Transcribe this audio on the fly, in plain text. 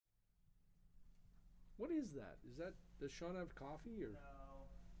is that? Does Sean have coffee or? No,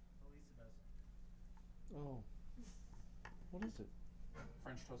 Elisa does. Oh. What is it?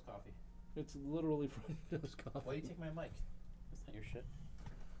 French toast coffee. It's literally French toast coffee. Why do you take my mic? That's not your shit.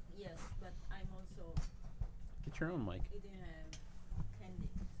 Yes, but I'm also Get your own mic. eating candy.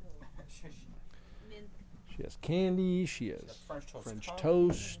 So mint. She has candy. She has French toast. French coffee.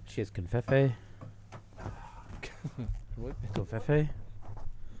 toast. She has confefe. What? Confefe?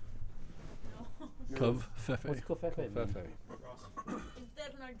 No, Cov Fefe. What's confefe? mean? Fefe. is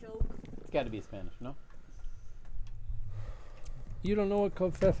that not joke? It's got to be Spanish, no? You don't know what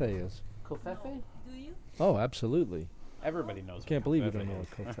Cov Fefe is? Confefe? No. Do you? Oh, absolutely. Everybody knows. Can't what believe you confefe don't know is.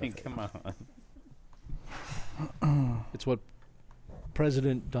 what I mean, confefe come on. It's what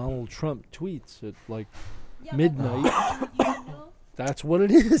President Donald Trump tweets at like Yeah, midnight. But you know, That's what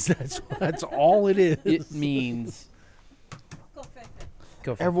it is. That's all it is. It means.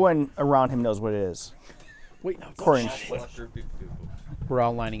 confefe. Everyone around him knows what it is. Wait, According We're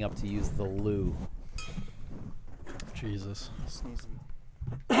all lining up to use the loo. Jesus.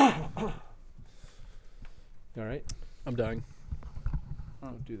 all right. I'm dying.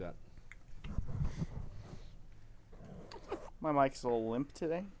 Don't do that. My mic's a little limp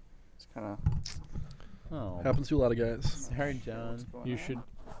today. It's kind of. Oh. Happens to a lot of guys. Sorry, John. You should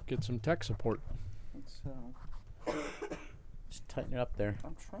get some tech support. So Just tighten it up there.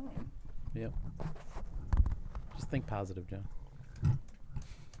 I'm trying. Yep. Just think positive, John.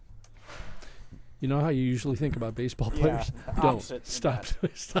 You know how you usually think about baseball Yeah, players? Don't opposite, stop. Stop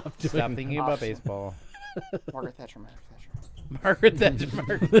doing Stop that. thinking about Opposite. baseball. Margaret Thatcher. Margaret Thatcher.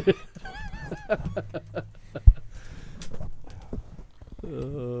 Margaret.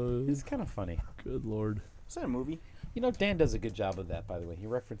 It's kind of funny. Good Lord. Is that a movie? You know, Dan does a good job of that, by the way. He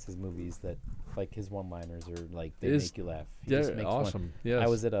references movies that, like, his one-liners are like they Is- make you laugh. He Yeah, just makes one. awesome. Yes. I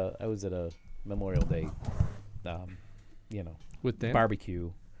was at a Memorial Day, with Dan.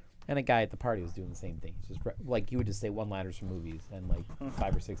 barbecue, and a guy at the party was doing the same thing. He's just like he would just say one-liners from movies, and like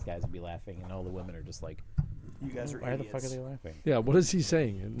 5 or 6 guys would be laughing, and all the women are just like, You guys are "Why the idiots. fuck are they laughing?" Yeah. What is he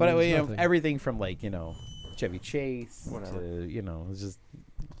saying? It But means you know, nothing. everything from like Chevy Chase Whatever. to it's just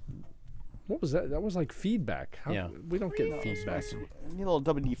What was that? That was like feedback. How, Yeah. We don't get feedback. I need a little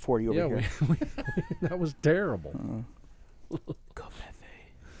WD-40 over Yeah, here. that was terrible.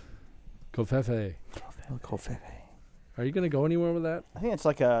 Kofefe. Are you going to go anywhere with that? I think it's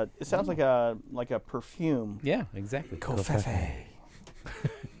like a. It sounds like a perfume. yeah, exactly.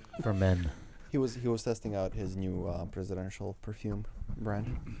 For men. He was testing out his new presidential perfume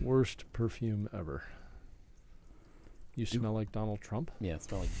brand. Worst perfume ever. You smell like Donald Trump? Yeah, it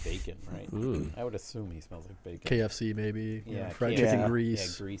smells like bacon, right? Ooh. I would assume he smells like bacon. KFC maybe. Yeah, Fried KFC. chicken Yeah.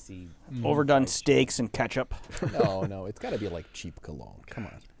 grease. Yeah, greasy. Overdone steaks and ketchup. No, it's got to be like cheap cologne. Come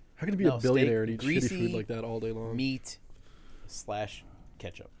on. How can you be No, a billionaire steak, and eat shitty greasy food like that all day long? Meat /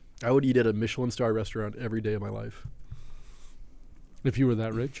 ketchup. I would eat at a Michelin star restaurant every day of my life. If you were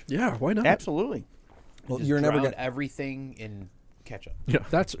that rich? Yeah, why not? Absolutely. Well, Just you're never drown gonna. everything in ketchup. Yeah,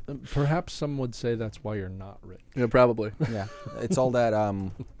 That's perhaps some would say that's why you're not rich. yeah, probably. Yeah, it's all that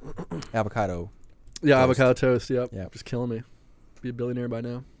avocado. Yeah, Toast. avocado toast. Yep. Yep. Just killing me. Be a billionaire by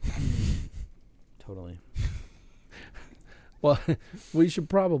now. Totally. Well, we should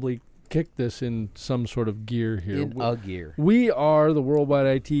probably kick this in some sort of gear here. In a gear. We are the Worldwide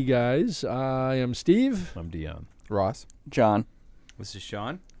IT guys. I am Steve. I'm Dion. Ross. John. This is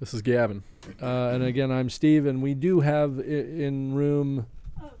Sean. This is Gavin. And again, I'm Steve. And we do have in room.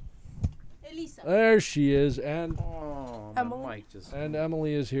 Elisa. There she is. And Oh, Emily. my mic just.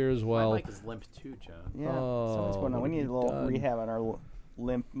 Emily is here as well. My mic is limp too, John. Yeah. Oh, so what's going on? what We have need a you little done? rehab on our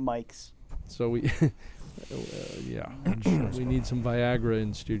limp mics. So we, yeah, we need some Viagra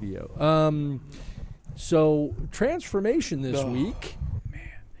in studio. So transformation this week.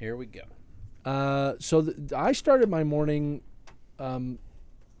 Here we go. I started my morning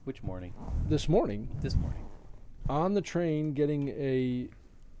Which morning? this morning This morning. on the train, getting a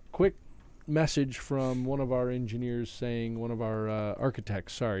quick message from one of our engineers saying, one of our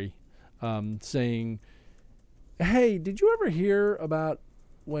architects, saying, "Hey, did you ever hear about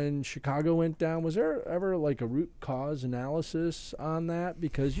when Chicago went down? Was there ever like a root cause analysis on that?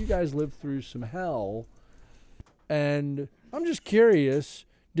 Because you guys lived through some hell, and I'm just curious,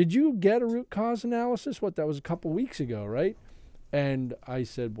 did you get a root cause analysis? What, that was a couple weeks ago, right?" And I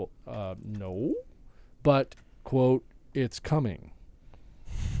said, "Well, no, but, quote, it's coming."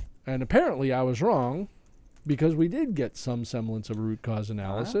 And apparently I was wrong, because we did get some semblance of a root cause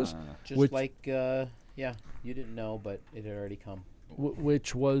analysis, Just Which- like, you didn't know, but it had already come.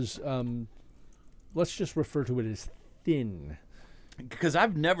 which was, let's just refer to it as thin. Because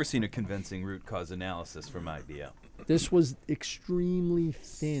I've never seen a convincing root cause analysis from IBM. This was extremely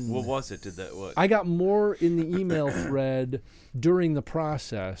thin. What was it? Did that what? I got more in the email thread during the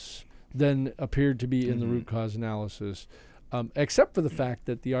process than appeared to be in the root cause analysis, except for the fact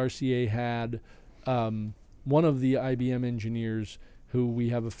that the RCA had one of the IBM engineers who we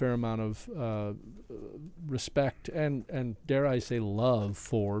have a fair amount of respect and dare I say love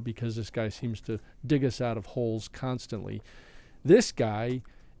for, because this guy seems to dig us out of holes constantly. This guy,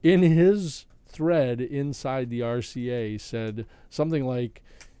 in his thread inside the RCA, said something like,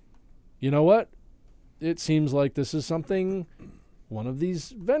 you know what? It seems like this is something one of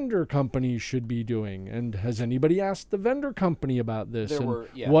these vendor companies should be doing. And has anybody asked the vendor company about this?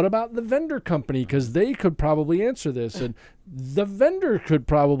 What about the vendor company? Because they could probably answer this. And the vendor could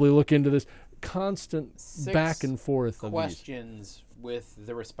probably look into this. Constant back and forth of questions with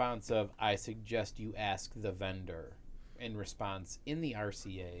the response of, I suggest you ask the vendor in response in the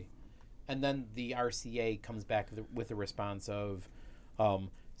RCA. And then the RCA comes back with a response of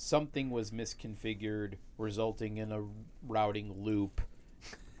something was misconfigured, resulting in a routing loop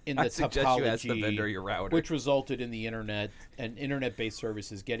in the I suggest you ask the topology, vendor your router. which resulted in the internet and internet-based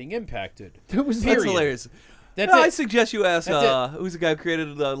services getting impacted. That's hilarious. That's I it. suggest you ask who's the guy who created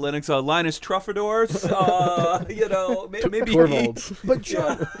Linux? Linus Truffadors. Maybe Torvalds. But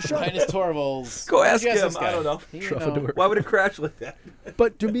Sean, Linus Torvalds. Go ask Yes, him. this guy. I don't know. You Truffador. Why would it crash like that?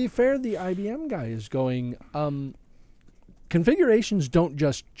 but to be fair, the IBM guy is going, configurations don't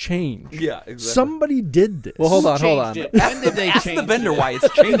just change. Yeah, exactly. Somebody did this. Well, hold on. Changed it. When did they Ask change the vendor it? why it's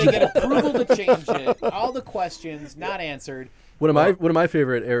Did they changing. get approval to change it? All the questions not answered. One of my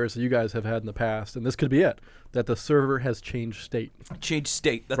favorite errors that you guys have had in the past, and this could be it, that the server has changed state. Change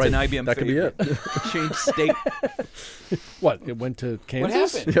state. That's Right. an IBM That could be favorite. it. Change state. What? It went to What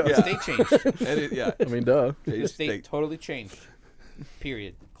Kansas? happened? Yeah. The state changed. Yeah. I mean, duh. The Change state state. totally changed.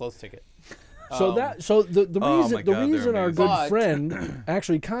 Period. Close ticket. So the Oh reason my God, they're reason our amazing. good But- friend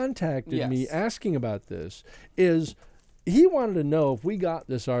actually contacted me Yes. asking about this is he wanted to know if we got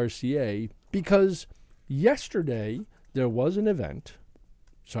this RCA because yesterday there was an event.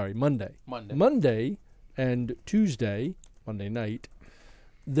 Sorry, Monday. Monday and Tuesday, Monday night,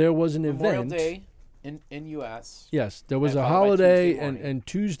 there was an Memorial event. Day in U.S. Yes, there was And a followed by holiday Tuesday morning. and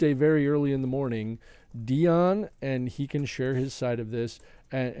Tuesday very early in the morning. Dion, and he can share his side of this,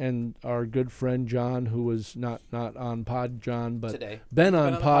 and our good friend John, who was not on Pod John, but Today. been Been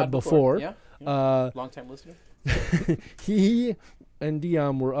on Pod before. Yeah. Long time listener. He and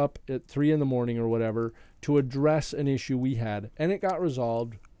Dion were up at 3 in the morning or whatever to address an issue we had, and it got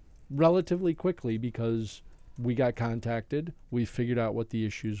resolved relatively quickly because we got contacted, we figured out what the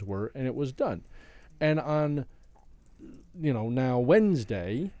issues were, and it was done. And on, now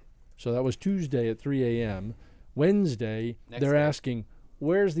Wednesday, so that was Tuesday at 3 a.m., Wednesday, Next they're day. asking,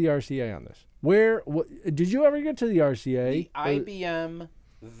 where's the RCA on this? Did you ever get to the RCA? The IBM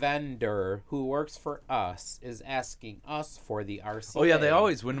vendor who works for us is asking us for the RCA. Oh yeah, they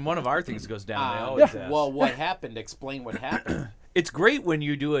always when one of our things goes down, they always ask. Well, what happened? Explain what happened. It's great when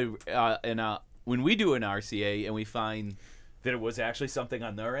you do when we do an RCA and we find that it was actually something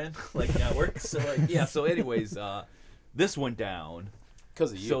on their end, like network. So So anyways, this went down.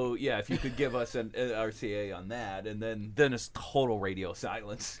 Because of you. So yeah, if you could give us an RCA on that, and then it's total radio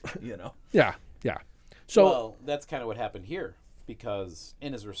silence. Yeah. So well, that's kind of what happened here, because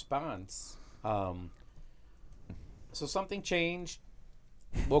in his response, so something changed.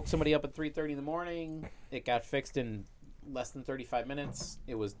 Woke somebody up at 3:30 in the morning. It got fixed in less than 35 minutes.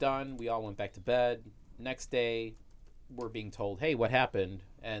 It was done. We all went back to bed. Next day, we're being told, "Hey, what happened?"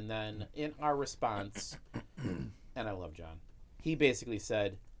 And then in our response, and I love John, he basically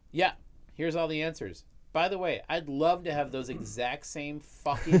said, "Yeah, here's all the answers. By the way, I'd love to have those exact same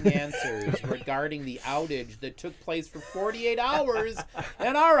fucking answers regarding the outage that took place for 48 hours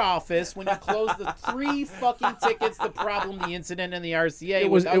in our office when you closed the 3 fucking tickets, the problem, the incident, and the RCA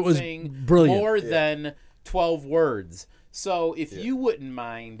It was without saying brilliant. more than 12 words. So if you wouldn't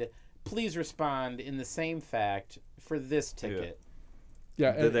mind, please respond in the same fact for this ticket."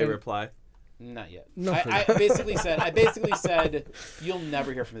 yeah, Did they reply? Not yet. Nothing. I basically said, you'll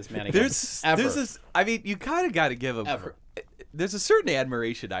never hear from this man again. There's ever. this. I mean, you kind of got to give them. Ever. There's a certain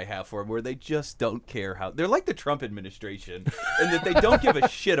admiration I have for them where they just don't care how. They're like the Trump administration, in that they don't give a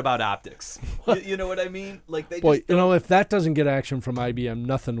shit about optics. You know what I mean? Like they boy, just. don't- if that doesn't get action from IBM,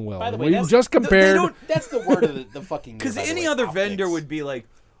 nothing will. By the way, We've that's- just compared. That's the word of the fucking year, Because by the any way, other optics. vendor would be like,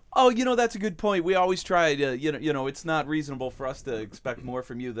 oh, that's a good point. We always try to, it's not reasonable for us to expect more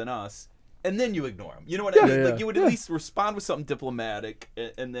from you than us. And then you ignore them. You know what I mean? Yeah, Like yeah. you would at least respond with something diplomatic,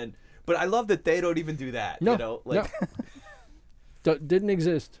 and then. But I love that they don't even do that. No, Like, Didn't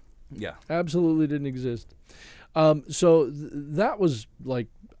exist. Yeah. Absolutely didn't exist. So that was like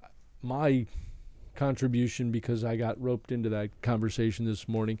my contribution because I got roped into that conversation this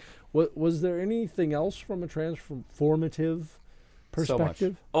morning. Was there anything else from a transformative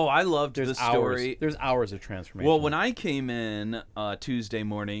perspective? Oh, I loved There's the story. There's hours of transformation. Well, when I came in Tuesday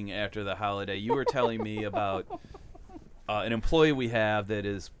morning after the holiday, you were telling me about an employee we have that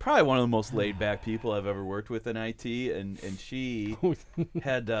is probably one of the most laid-back people I've ever worked with in IT, and she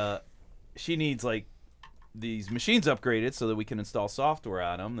had she needs like these machines upgraded so that we can install software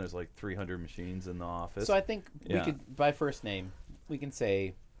on them. There's like 300 machines in the office. So I think we Yeah. could, by first name, we can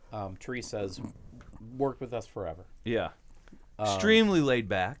say Teresa's worked with us forever. Yeah. Extremely laid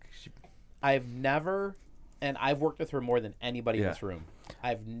back. I've never, and I've worked with her more than anybody in Yeah. this room.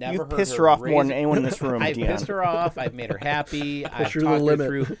 I've never You've heard pissed her her off more raise- ther anyone in this room, I've Dion. pissed her off. I've made her happy. I've her to the talked her limit.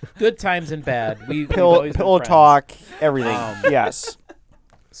 through good times and bad. We've Pillow, always been pillow friends. talk, everything. Yes.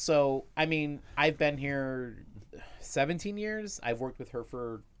 So, I mean, I've been here 17 years. I've worked with her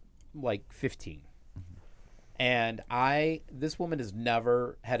for like 15. And this woman has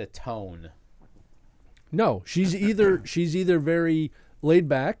never had a tone. No, she's either very laid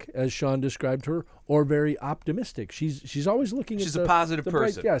back, as Sean described her, or very optimistic. She's always looking at She's a positive the bright-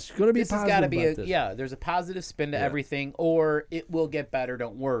 person. Yes, she's going to be This has positive got to be about this. there's a positive spin to Yeah. everything, or it will get better,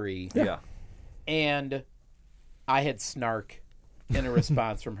 don't worry. Yeah. And I had snark in a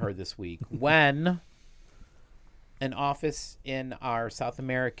response from her this week when an office in our South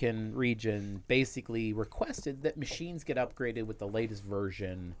American region basically requested that machines get upgraded with the latest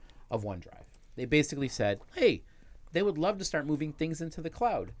version of OneDrive. They basically said, hey, they would love to start moving things into the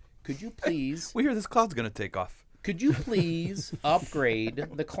cloud. Could you please We hear this cloud's going to take off. could you please upgrade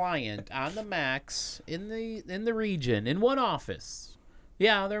the client on the Macs in the region in one office?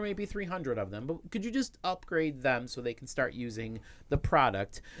 Yeah, there may be 300 of them, but could you just upgrade them so they can start using the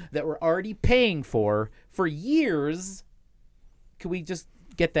product that we're already paying for years? Could we just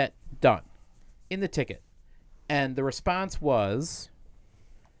get that done in the ticket? And the response was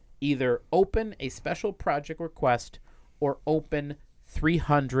either open a special project request or open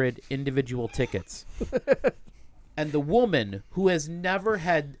 300 individual tickets. And the woman who has never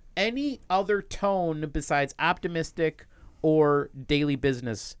had any other tone besides optimistic or daily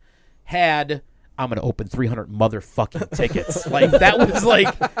business had, I'm going to open 300 motherfucking tickets. Like, that was like,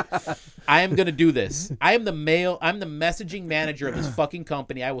 I am going to do this. I'm the messaging manager of this fucking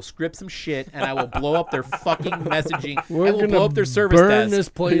company. I will script some shit and I will blow up their fucking messaging. I will gonna blow up their service burn desk. this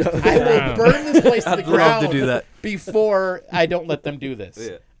place. I will burn this place to the ground love to do that. before I don't let them do this.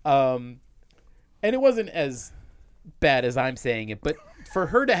 Yeah. And it wasn't as bad as I'm saying it, but for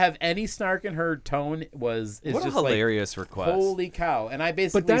her to have any snark in her tone is What a just hilarious like, request. holy cow. And I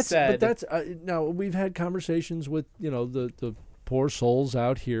basically But said, that's now we've had conversations with the poor souls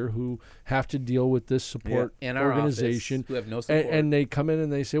out here who have to deal with this support in our organization office, who have no support. and they come in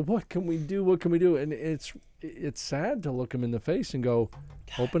and they say, what can we do, what can we do? And it's sad to look them in the face and go,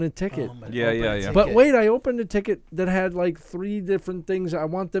 open a ticket. Yeah. But wait, I opened a ticket that had like 3 different things. I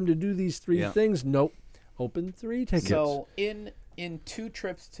want them to do these 3 things. Nope. Open 3 tickets. So in 2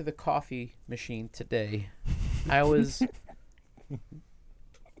 trips to the coffee machine today, I was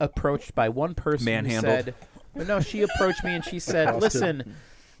approached by one person who Manhandled. said, no, she approached me and she said, listen,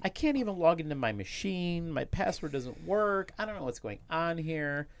 I can't even log into my machine. My password doesn't work. I don't know what's going on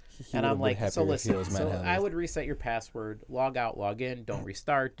here. And I'm like, so listen, so I would reset your password, log out, log in, don't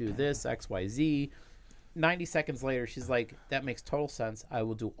restart, do this, X, Y, Z. 90 seconds later, she's like, that makes total sense. I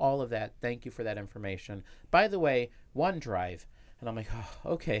will do all of that. Thank you for that information. By the way, OneDrive. And I'm like,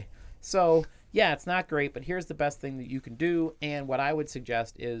 oh, okay. So, yeah, it's not great, but here's the best thing that you can do. And what I would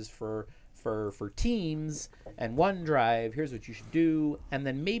suggest is for Teams and OneDrive, here's what you should do. And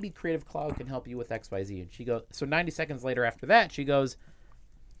then maybe Creative Cloud can help you with X, Y, Z. And she goes, so 90 seconds later after that, she goes,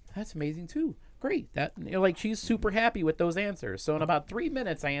 that's amazing too. Great. That she's super happy with those answers. So in about 3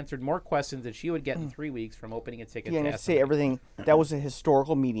 minutes, I answered more questions than she would get in 3 weeks from opening a ticket. Yeah, to and to say everything. That was a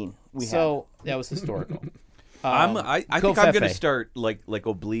historical meeting we had. that was historical. I Go think I'm going to Fefe. start like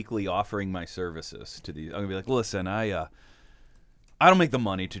obliquely offering my services to these. I'm going to be like, listen, I don't make the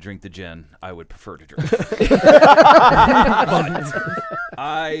money to drink the gin I would prefer to drink. But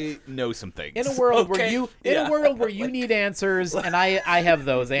I know some things. In a world where Okay? you Yeah. need answers, and I have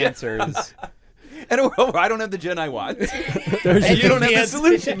those answers. In a world where I don't have the gin I want, And and you don't have the answer-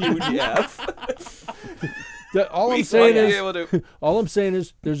 solution you have. All I'm saying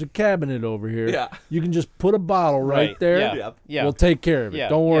is there's a cabinet over here. Yeah. You can just put a bottle right there. Yeah. Yep. Yeah. We'll take care of it. Yeah.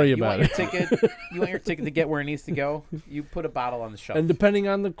 Don't worry you about want it. Your ticket, you want your ticket to get where it needs to go? You put a bottle on the shelf. And depending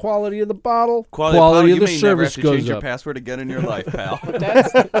on the quality of the bottle, Quality of you the may never have service to change goes your up. password again in your life, pal.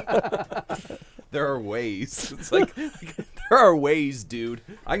 That's There are ways. It's like there are ways, dude.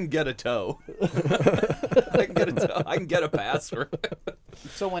 I can get a toe. I can get a toe. I can get a password.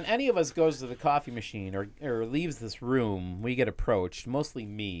 so when any of us goes to the coffee machine or leaves this room, we get approached, mostly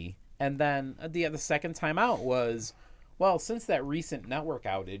me. And then the second time out was, well, since that recent network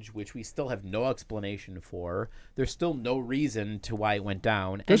outage, which we still have no explanation for, there's still no reason to why it went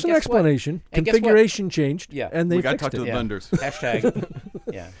down. There's And an guess what? explanation. And guess what? Configuration changed. Yeah. And they We got to fixed talk to it. the vendors. Hashtag.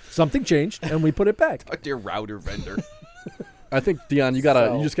 Yeah. Something changed, and we put it back. Talk to your router vendor. I think Dion, you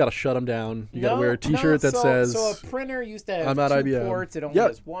just gotta shut them down. You gotta wear a T-shirt that says, So a printer used to have I'm not 2 IBM. ports. It only Yeah.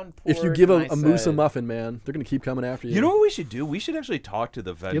 has 1 port. if you give and them I a moose a said- muffin, man, they're gonna keep coming after you. You know what we should do? We should actually talk to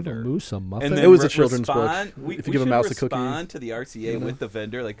the vendor. Give a moose a muffin. And then It was a children's book. respond- We, If you we give a should mouse a cookie, respond to the RCA you know. with the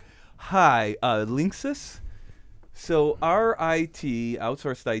vendor, like, "Hi, Linksys. So our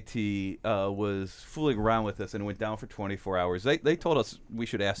outsourced IT, was fooling around with us and it went down for 24 hours. They told us we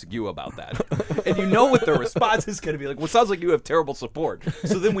should ask you about that." And you know what the response is going to be like? Well, sounds like you have terrible support.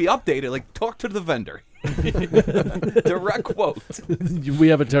 So then we update it, like, talk to the vendor. Direct quote. we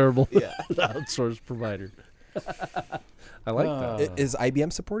have a terrible Yeah. outsource provider. I like that. Is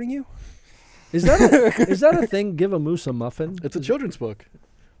IBM supporting you? Is that a thing? Give a moose a muffin? It's a children's book.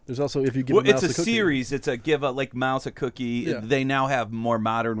 There's also if you give Well, a mouse it's a cookie. series. It's a give a mouse a cookie. Yeah. They now have more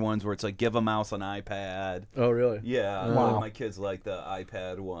modern ones where it's like give a mouse an iPad. Oh, really? Yeah, Wow. my kids like the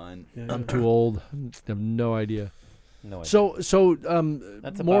iPad one. I'm too old. I have no idea. No idea. So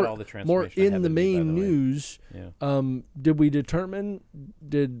That's about more all the more transformation I have in the in me, by main the way. news. Yeah. Did we determine?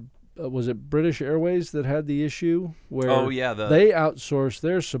 Was it British Airways that had the issue where? Oh, yeah, they outsourced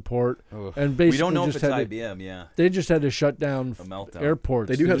their support and basically We don't know if just it's had to, IBM. Yeah, they just had to shut down a meltdown. airports.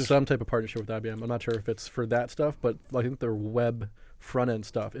 They do have just- some type of partnership with IBM. I'm not sure if it's for that stuff, but I think their web front end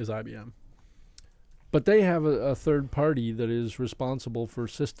stuff is IBM. But they have a third party that is responsible for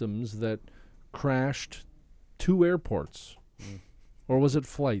systems that crashed 2 airports. Or was it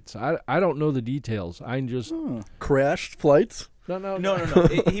flights? I don't know the details. I just Crashed flights. no. No.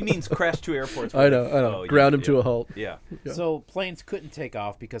 He means crash 2 airports. I know. Oh, Ground yeah, them to a halt. Yeah. Yeah. So planes couldn't take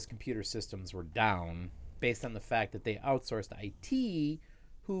off because computer systems were down based on the fact that they outsourced IT,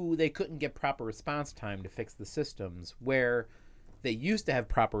 who they couldn't get proper response time to fix the systems, where they used to have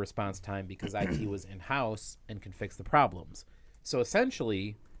proper response time because IT was in-house and can fix the problems. So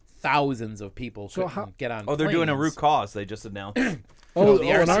essentially, thousands of people couldn't get on Oh, they're doing a planes. root cause. They just announced. Oh, the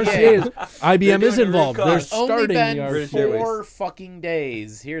and RCA. RCA is IBM is doing a root involved. They're cause. Only starting been the British RCA. Airways. 4 fucking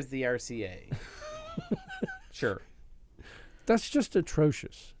days. Here's the RCA. Sure. That's just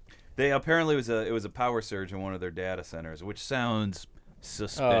atrocious. They apparently it was a power surge in one of their data centers, which sounds Oh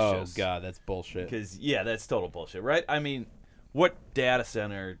suspicious. god, that's bullshit. Because that's total bullshit, right? I mean, what data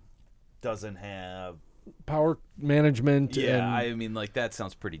center doesn't have? Power management. Yeah, and I mean, like that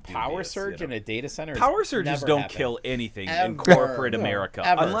sounds pretty dubious. Power surge you in know? a data center. Power has surges never don't happened. kill anything in Ever. corporate No, America,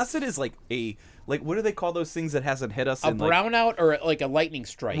 ever. unless it is like what do they call those things that hasn't hit us? A in like, brownout or like a lightning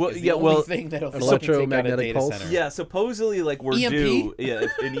strike Well, is the yeah, only well, thing that'll an fucking take out a electromagnetic data pulse? center. Yeah, supposedly like we're EMP? due. Yeah,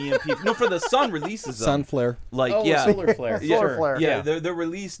 an EMP. No, for the sun releases them. Sun flare. Like Oh, yeah, solar flare. Yeah, Solar flare. Yeah, they're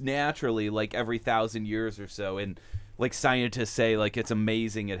released naturally like every 1,000 years or so, and like scientists say like it's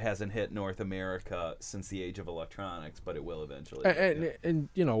amazing it hasn't hit North America since the age of electronics, but it will eventually. And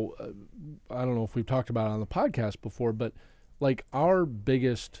you know, I don't know if we've talked about it on the podcast before, but like our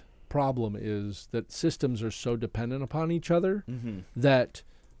biggest problem is that systems are so dependent upon each other that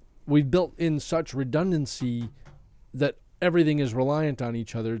we've built in such redundancy that everything is reliant on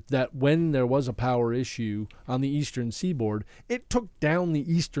each other, that when there was a power issue on the eastern seaboard, it took down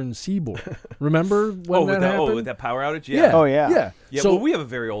the eastern seaboard. Remember when that happened? with that power outage? yeah. Oh, yeah. Yeah. Yeah, So, well, we have a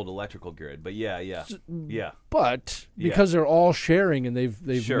very old electrical grid, but yeah. but Yeah. because they're all sharing and they've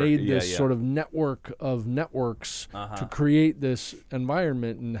Sure, made yeah, this yeah. sort of network of networks Uh-huh. to create this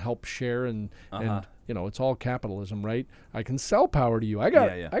environment and help share and you know, it's all capitalism, right? I can sell power to you. I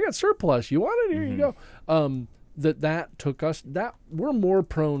got Yeah. I got surplus. You want it? Here you go. That took us that we're more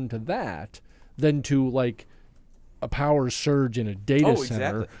prone to that than to like a power surge in a data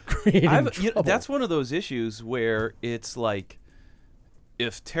center creating trouble. That's one of those issues where it's like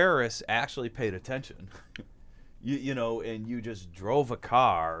if terrorists actually paid attention, you know, and you just drove a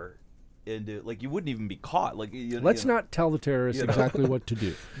car into like you wouldn't even be caught. Like Let's not tell the terrorists you know. exactly what to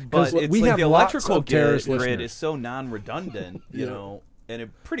do. But 'Cause it's we like have the lots electrical of terrorist grid listeners. is so non-redundant, you know, and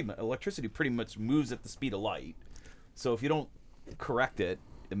electricity pretty much moves at the speed of light. So if you don't correct it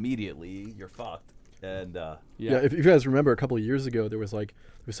immediately, you're fucked. And Yeah, if you guys remember, a couple of years ago, there was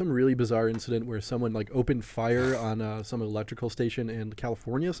some really bizarre incident where someone opened fire on some electrical station in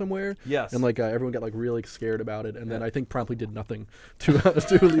California somewhere. Yes. And everyone got really scared about it, and then I think promptly did nothing to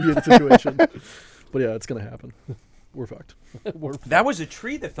alleviate the situation. But yeah, it's gonna happen. We're fucked. that was a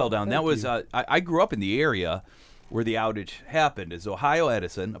tree that fell down. That was I grew up in the area where the outage happened. Is Ohio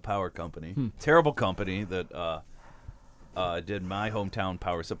Edison, a power company, terrible company that did my hometown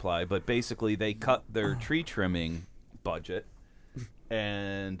power supply, but basically they cut their tree trimming budget,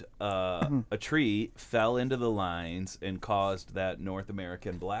 and a tree fell into the lines and caused that North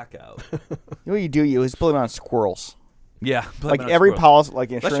American blackout. You know what you do? You just blame it on squirrels. Yeah, Like every policy, like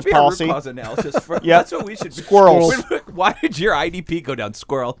that insurance should be policy. a root cause analysis. For, Yep. That's what we should. Squirrels. Why did your IDP go down?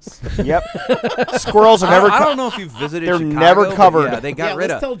 Squirrels. Yep. Squirrels are never. I don't know if you've visited. They're Chicago, never but covered. Yeah, they got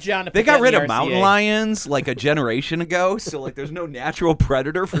rid let's of. tell John to They put got that rid in of the mountain RCA. lions a generation ago, so there's no natural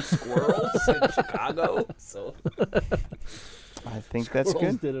predator for squirrels in Chicago. So I think that's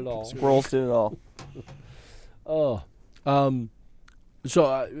Squirrels good. did it all. Squirrels did it all. Oh,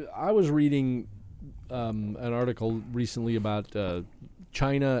 so I was reading an article recently about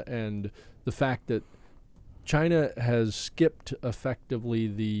China and the fact that China has skipped effectively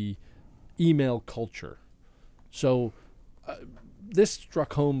the email culture. So this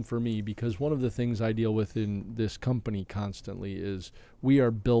struck home for me because one of the things I deal with in this company constantly is we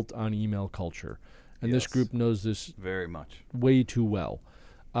are built on email culture. And this Yes. group knows this very much. way too well.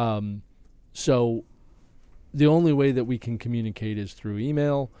 So the only way that we can communicate is through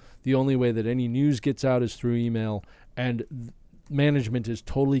email. The only way that any news gets out is through email. And management is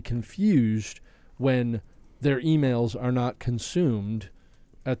totally confused when their emails are not consumed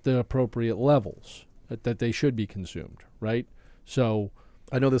at the appropriate levels that they should be consumed, right? So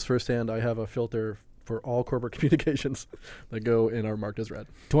I know this firsthand. I have a filter for all corporate communications that go in are marked as red.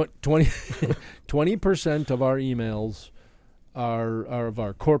 20% of our emails are of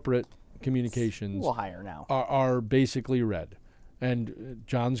our corporate A communications little higher now. are basically red. And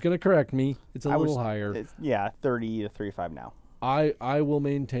John's going to correct me. It's a little higher. It's, 30 to 35 now. I will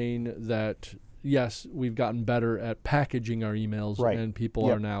maintain that, yes, we've gotten better at packaging our emails, Right. and people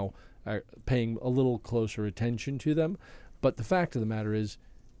Yep. are now paying a little closer attention to them. But the fact of the matter is,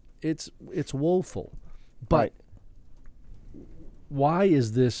 it's woeful. But Right. why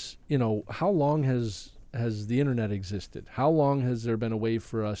is this, how long has the internet existed? How long has there been a way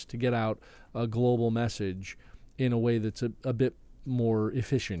for us to get out a global message in a way that's a bit more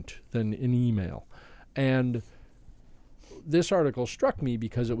efficient than an email? And this article struck me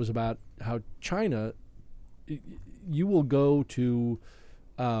because it was about how China, you will go to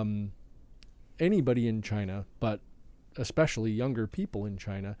anybody in China, but especially younger people in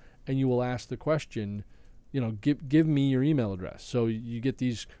China, and you will ask the question, give me your email address. So you get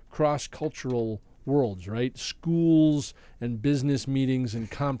these cross-cultural worlds, right? Schools and business meetings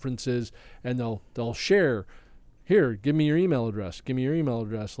and conferences, and they'll share, here, give me your email address. Give me your email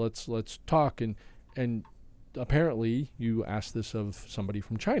address. Let's talk. And apparently you ask this of somebody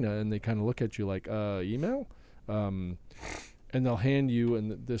from China, and they kind of look at you like, email? And they'll hand you,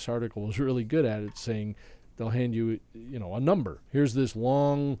 and this article was really good at it, saying they'll hand you, a number. Here's this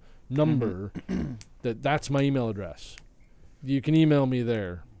long number that's my email address. You can email me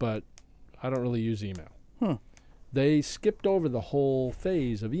there, but I don't really use email. They skipped over the whole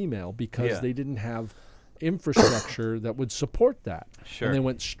phase of email because Yeah. they didn't have infrastructure that would support that. Sure. And they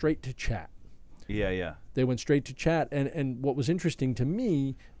went straight to chat. Yeah. They went straight to chat. And what was interesting to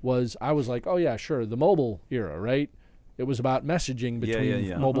me was I was like, oh, yeah, sure, the mobile era, right? It was about messaging between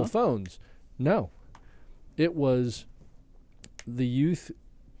yeah. mobile phones. No. It was the youth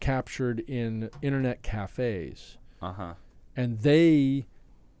captured in internet cafes. Uh-huh. And they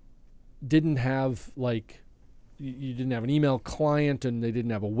didn't have, you didn't have an email client, and they didn't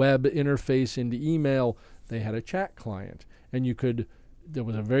have a web interface into email. They had a chat client. And there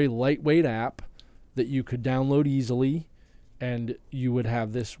was a very lightweight app that you could download easily, and you would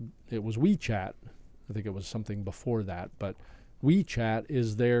have this, it was WeChat. I think it was something before that, but WeChat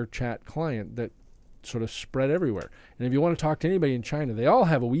is their chat client that sort of spread everywhere. And if you want to talk to anybody in China, they all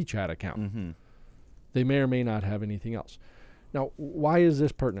have a WeChat account. Mm-hmm. They may or may not have anything else. Now, why is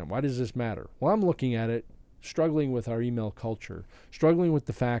this pertinent? Why does this matter? Well, I'm looking at it, struggling with our email culture, struggling with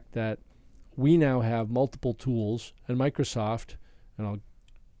the fact that we now have multiple tools, and Microsoft, and I'll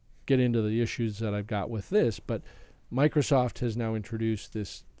get into the issues that I've got with this, but Microsoft has now introduced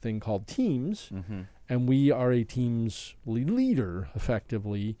this thing called Teams, and we are a Teams leader,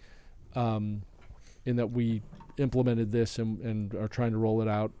 effectively. in that we implemented this and are trying to roll it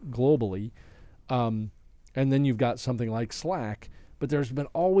out globally. And then you've got something like Slack, but there's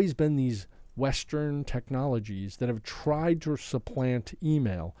always been these Western technologies that have tried to supplant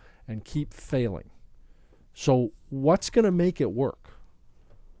email and keep failing. So what's going to make it work?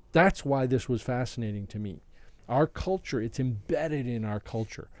 That's why this was fascinating to me. Our culture, it's embedded in our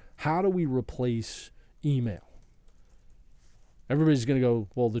culture. How do we replace email? Everybody's going to go,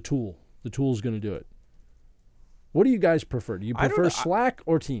 well, the tool's going to do it. What do you guys prefer? Do you I don't prefer know. Slack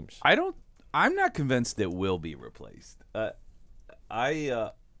or Teams? I'm not convinced it will be replaced. I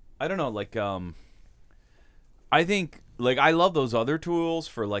don't know. Like, I think like I love those other tools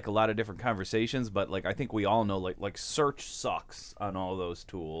for like a lot of different conversations, but like I think we all know like search sucks on all those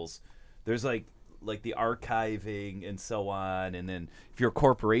tools. There's like the archiving and so on, and then if you're a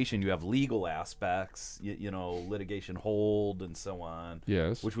corporation, you have legal aspects, you know, litigation hold and so on.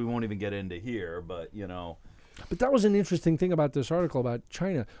 Yes. Which we won't even get into here, but you know. But that was an interesting thing about this article about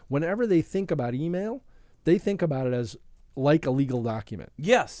China. Whenever they think about email, they think about it as like a legal document.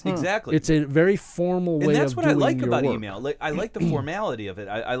 Yes, exactly. It's a very formal way of doing And that's what I like your about work. email. Like, I like the formality of it.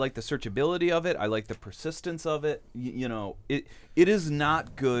 I like the searchability of it. I like the persistence of it. You know, it is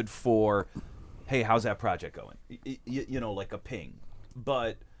not good for, hey, how's that project going? You know, like a ping.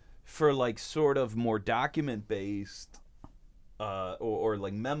 But for like sort of more document-based or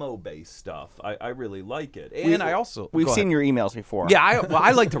like memo-based stuff, I really like it. And I also... We've Go seen ahead. your emails before. Yeah,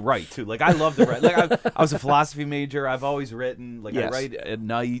 I like to write too. Like I love to write. Like I was a philosophy major. I've always written. Like Yes. I write at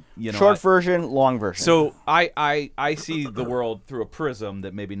night. You know, Short version, long version. so I see the world through a prism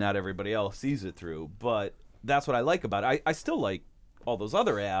that maybe not everybody else sees it through. But that's what I like about it. I still like all those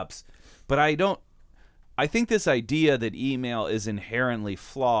other apps, but I don't. I think this idea that email is inherently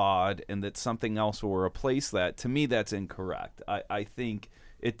flawed and that something else will replace that, to me, that's incorrect. I think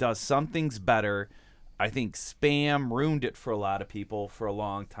it does some things better. I think spam ruined it for a lot of people for a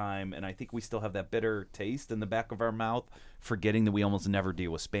long time, and I think we still have that bitter taste in the back of our mouth, forgetting that we almost never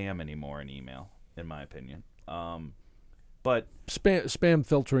deal with spam anymore in email, in my opinion. But Spam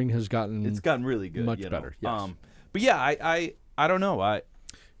filtering has gotten it's gotten really good. much you know? better. Yes. But yeah, I don't know.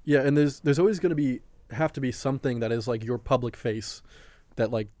 Yeah, and there's always going to have to be something that is like your public face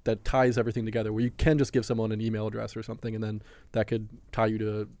that ties everything together, where you can just give someone an email address or something, and then that could tie you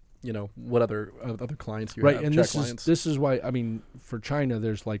to, you know, what other clients you right, have. and chat this clients. is why, I mean, for China,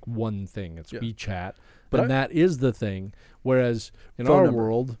 there's like one thing. It's Yeah. WeChat, But and that is the thing. Whereas in Phone our number.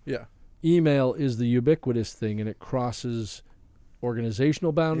 world, Yeah. email is the ubiquitous thing, and it crosses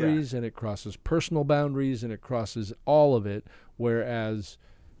organizational boundaries, and it crosses personal boundaries, and it crosses all of it. Whereas,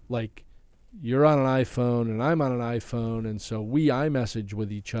 like, you're on an iPhone and I'm on an iPhone, and so we iMessage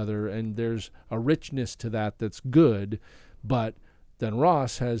with each other, and there's a richness to that that's good. But then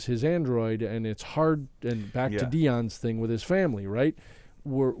Ross has his Android, and it's hard. And back to Yeah. Dion's thing with his family, right?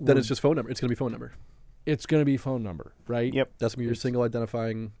 Then it's just phone number. It's going to be phone number. it's going to be phone number, right? Yep. That's going to be your single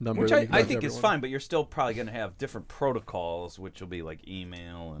identifying number. Which that you can I talk to think is everyone. fine, but you're still probably going to have different protocols, which will be like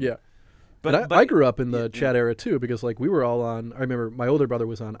email. And, Yeah. but, And I grew up in the chat era too, because like we were all on. I remember my older brother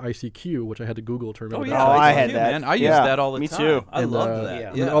was on ICQ, which I had to Google to remember. Oh that yeah, Oh, I shit. had ICQ, that. man. I Yeah, used that all the me time. too. I And, loved Yeah.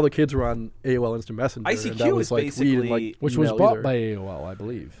 that. And all the kids were on AOL Instant Messenger. and ICQ that was is like we didn't like basically- Which was email bought either. by AOL, I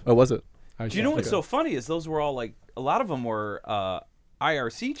believe. Oh, was it? Do you know what's Okay. so funny is those were all like a lot of them were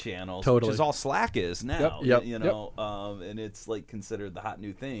IRC channels, Totally. which is all Slack is now. Yep. You know, and it's like considered the hot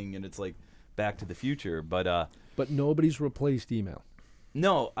new thing, and it's like Back to the Future. But But nobody's replaced email.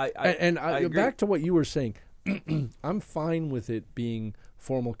 no, I agree. Back to what you were saying, I'm fine with it being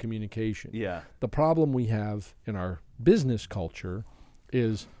formal communication. Yeah. The problem we have in our business culture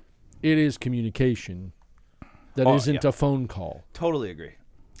is it is communication that Oh, isn't yeah. a phone call. Totally agree.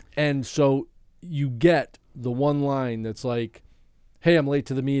 And so you get the one line that's like, hey, I'm late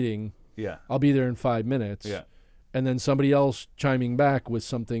to the meeting. Yeah. I'll be there in 5 minutes. Yeah. And then somebody else chiming back with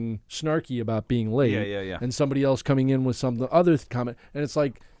something snarky about being late. Yeah. And somebody else coming in with some other comment. And it's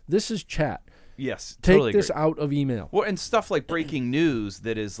like, this is chat. Yes. Take Totally this agree. out of email. Well, and stuff like breaking news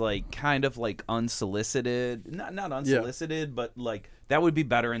that is like kind of like unsolicited, not unsolicited, but like that would be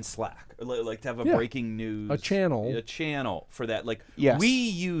better in Slack. Like to have a Yeah. breaking news A channel. for that. Like Yes. we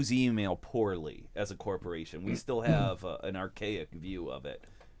use email poorly as a corporation. We still have an archaic view of it.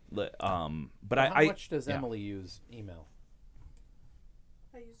 But How I much does yeah. Emily use email?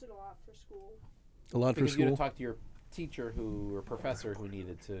 I used it a lot for school. A lot for Because you had school. to talk to your teacher or professor who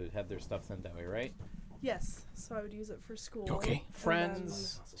needed to have their stuff sent that way, right? Yes, so I would use it for school. Okay. and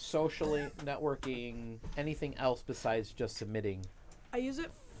Friends, socially, networking, anything else besides just submitting. then I use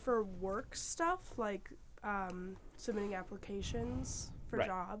it for work stuff, like submitting applications for Right.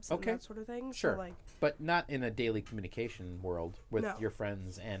 jobs Okay. and that sort of thing. Sure. So like, But not in a daily communication world with No. your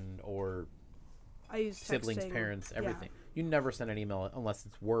friends and or I use siblings, texting. parents, Yeah. everything. You never send an email unless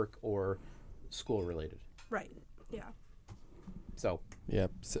it's work or school related. Right. Yeah. So,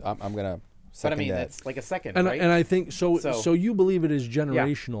 Yep. I'm gonna but I second mean, that. that's like a second, And right? and I think so. So- So you believe it is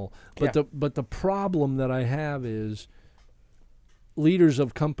generational, but Yeah. the problem that I have is leaders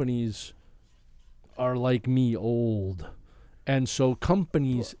of companies are like me, old, and so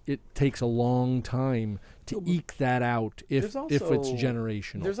companies it takes a long time to eke that out if There's it's also-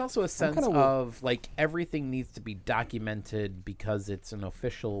 generational. There's also a sense kinda of like everything needs to be documented because it's an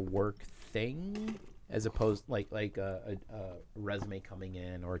official work thing, as opposed like a resume coming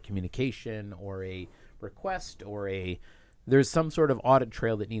in or a communication or a request or there's some sort of audit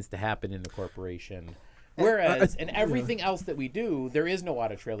trail that needs to happen in the corporation. Whereas in everything else that we do, there is no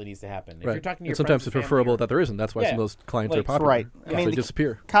audit trail that needs to happen. If Right. you're talking to your And sometimes friends it's and family preferable or- that there isn't. That's why Yeah. some of those clients are Like- popular. Right. I So mean, they the-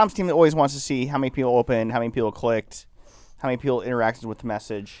 disappear. Comms team always wants to see how many people opened, how many people clicked, how many people interacted with the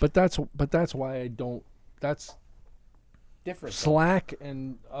message. but that's why I don't. That's different. though. Slack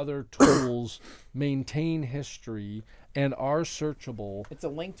and other tools maintain history and are searchable. It's a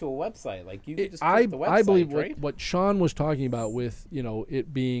link to a website. Like you can just I click the website, I believe right? what Sean was talking about with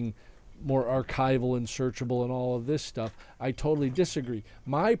it being more archival and searchable and all of this stuff. I totally disagree.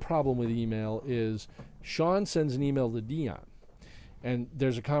 My problem with email is Sean sends an email to Dion, and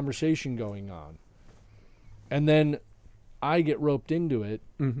there's a conversation going on, and then I get roped into it,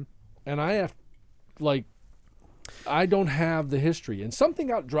 Mhm. and I have like. I don't have the history, and something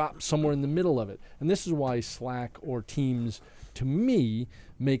got dropped somewhere in the middle of it. And this is why Slack or Teams, to me,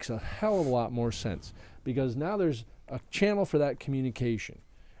 makes a hell of a lot more sense, because now there's a channel for that communication.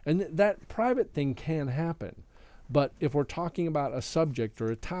 And that private thing can happen. But if we're talking about a subject or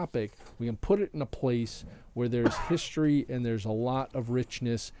a topic, we can put it in a place where there's history and there's a lot of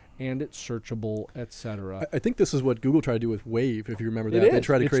richness and it's searchable, etc. I think this is what Google tried to do with Wave, if you remember It that. They is.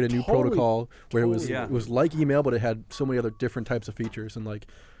 tried to It's create a new totally- protocol where totally it was like email, but it had so many other different types of features. And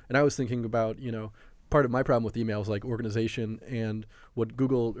I was thinking about, part of my problem with email is like organization, and what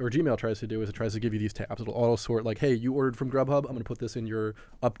Google or Gmail tries to do is it tries to give you these tabs. It'll auto sort like, hey, you ordered from Grubhub, I'm going to put this in your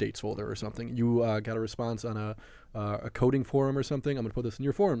updates folder or something. You got a response on a coding forum or something, I'm going to put this in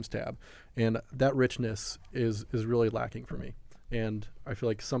your forums tab. And that richness is really lacking for me. And I feel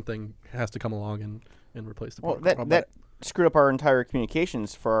like something has to come along and replace the Well, protocol. that screwed up our entire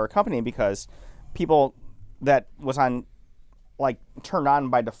communications for our company, because people that was on turned on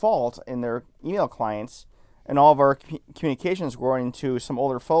by default in their email clients, and all of our communications were going into some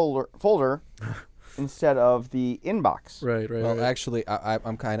older folder instead of the inbox. Right. Well, actually, I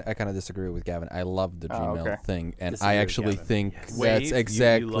kind of disagree with Gavin. I love the Gmail okay. thing, and Disagree I with actually Gavin. think Wave? that's You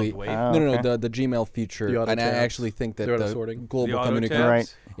exactly love Wave? no, okay. the Gmail feature, The auto and I tabs, actually think that the auto the sorting. The global auto communication,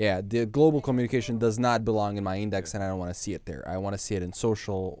 tabs? Right. the global communication does not belong in my index, and I don't want to see it there. I want to see it in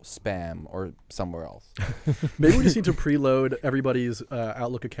social spam or somewhere else. Maybe we just need to preload everybody's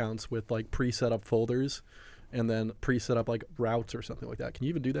Outlook accounts with like pre-set up folders, and then pre-set up like routes or something like that. Can you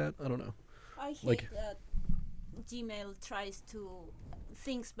even do that? I don't know. I hate Like- that Gmail tries to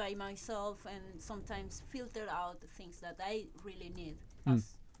things by myself and sometimes filter out the things that I really need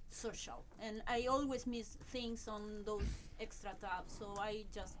as social. And I always miss things on those extra tabs, so I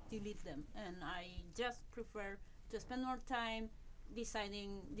just delete them. And I just prefer to spend more time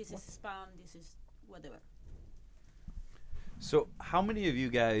deciding this is spam, this is whatever. So, how many of you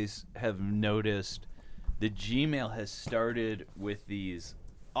guys have noticed that Gmail has started with these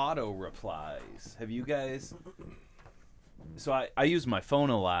auto replies? Have you guys? So, I use my phone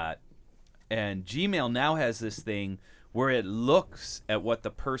a lot, and Gmail now has this thing where it looks at what the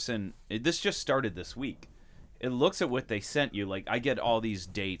person. This just started this week. It looks at what they sent you. Like, I get all these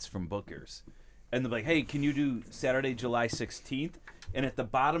dates from bookers, and they're like, "Hey, can you do Saturday, July 16th?" And at the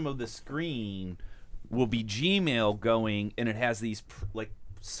bottom of the screen will be Gmail going, and it has these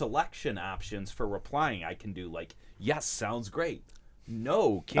selection options for replying. I can do like, yes, sounds great.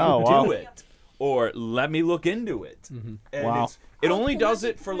 No, can't wow. do it. Or let me look into it. And Wow. it only does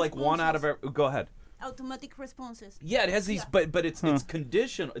it Automatic for like one out of every. Go ahead. Automatic responses. Yeah, it has these, Yeah. but it's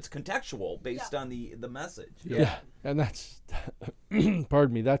conditional. It's contextual based on the message. Yeah. And that's,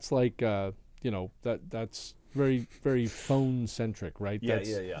 pardon me, that's like, that's very, very phone centric, right? Yeah, That's,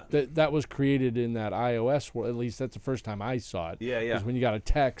 yeah. That was created in that iOS world. At least that's the first time I saw it. Yeah, yeah. Was when you got a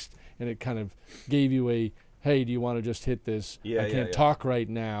text and it kind of gave you a hey, do you want to just hit this? Yeah, I yeah, can't yeah. talk right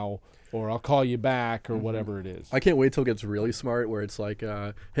now, or I'll call you back, or whatever it is. I can't wait till it gets really smart, where it's like,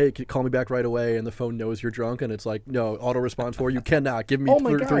 hey, call me back right away, and the phone knows you're drunk, and it's like, no, auto response for you cannot give me Oh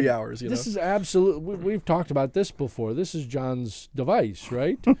my God. 3 hours. You This know? is absolute. We've talked about this before. This is John's device,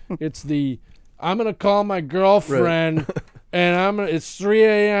 right? It's the I'm gonna call my girlfriend, and it's 3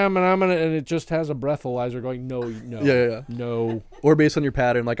 a.m. and it just has a breathalyzer going. No, Yeah. no. Or based on your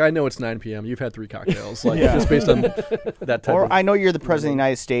pattern, like I know it's 9 p.m. You've had 3 cocktails, like Yeah. just based on that type Or of. I know you're the president of the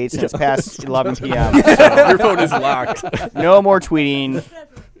United States and it's past 11 p.m. Your phone is locked. No more tweeting.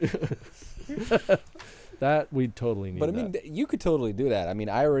 That we totally need. But I mean, that. you could totally do that. I mean,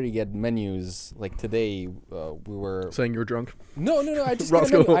 I already get menus. Like today, we were. Saying you're drunk. No. I just get a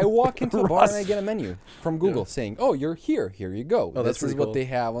Roscoe. menu. I walk into a bar and I get a menu from Google saying, "Oh, you're here. Here you go. Oh, that's this is pretty what cool. they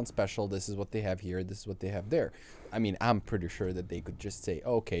have on special. This is what they have here. This is what they have there." I mean, I'm pretty sure that they could just say,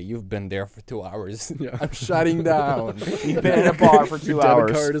 "Okay, you've been there for 2 hours. Yeah. I'm shutting down." You've been in a bar for 2 Your debit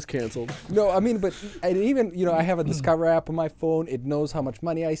hours. card is canceled. No, I mean, but I even I have a Discover app on my phone. It knows how much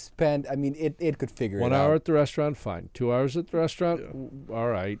money I spend. I mean, it could figure 1 it out. hour at the restaurant, fine. 2 hours at the restaurant, all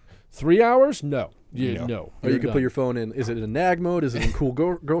right. 3 hours, no. No. Or you can put your phone in. Is it in nag mode? Is it in cool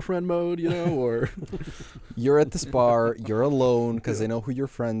girlfriend mode? Or You're at this bar. You're alone because I know who your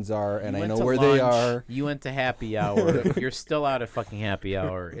friends are and You I went know to where they lunch, are. You went to happy hour. You're still out at fucking happy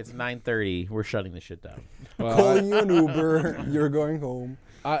hour. It's 9:30. We're shutting the shit down. Well, Calling you an Uber. You're going home.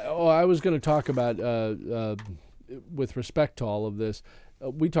 I was going to talk about, with respect to all of this,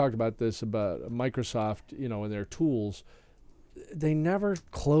 we talked about this about Microsoft, and their tools. They never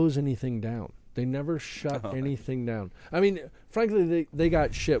close anything down. They never shut anything down. I mean, frankly, they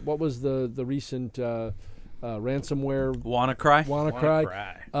got shit. What was the recent ransomware? WannaCry?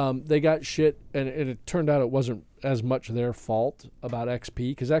 WannaCry. They got shit, and it turned out it wasn't as much their fault about XP,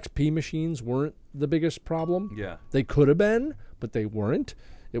 because XP machines weren't the biggest problem. Yeah. They could have been, but they weren't.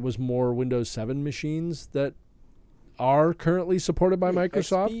 It was more Windows 7 machines that are currently supported by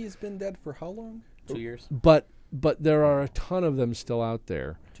Microsoft. XP has been dead for how long? 2 years. But there are a ton of them still out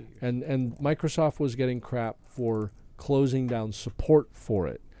there. And Microsoft was getting crap for closing down support for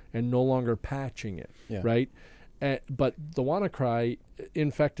it and no longer patching it, right? But the WannaCry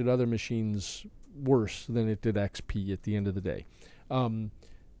infected other machines worse than it did XP at the end of the day.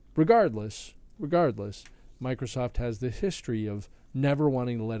 Regardless, Microsoft has this history of never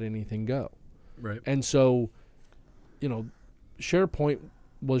wanting to let anything go. right. And so, SharePoint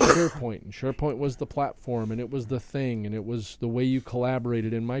was SharePoint, and SharePoint was the platform, and it was the thing, and it was the way you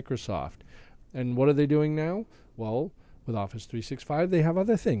collaborated in Microsoft. And what are they doing now? Well, with Office 365, they have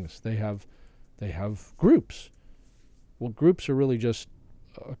other things. They have groups. Well, groups are really just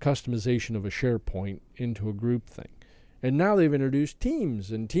a customization of a SharePoint into a group thing. And now they've introduced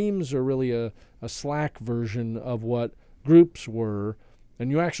Teams, and Teams are really a Slack version of what groups were. And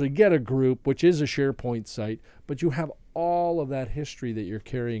you actually get a group, which is a SharePoint site, but you have all of that history that you're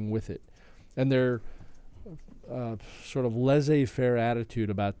carrying with it. And their sort of laissez-faire attitude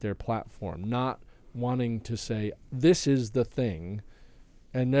about their platform, not wanting to say, this is the thing,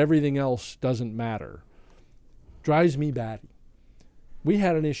 and everything else doesn't matter, drives me batty. We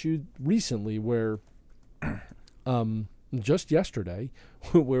had an issue recently where, just yesterday,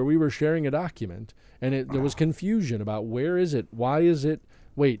 where we were sharing a document, and there was confusion about where is it, why is it,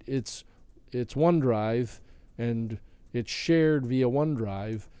 wait, it's OneDrive, and it's shared via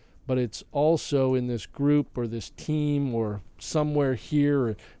OneDrive, but it's also in this group or this team or somewhere here.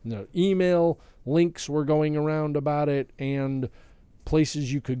 And the email links were going around about it, and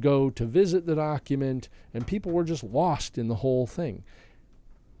places you could go to visit the document, and people were just lost in the whole thing.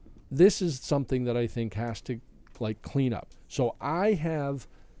 This is something that I think has to clean up. So I have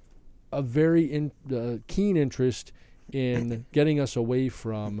a very keen interest in getting us away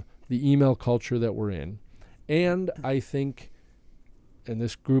from the email culture that we're in. And I think, and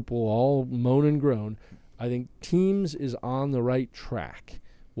this group will all moan and groan, I think Teams is on the right track.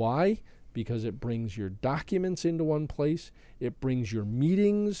 Why? Because it brings your documents into one place. It brings your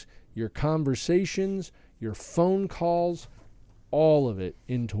meetings, your conversations, your phone calls, all of it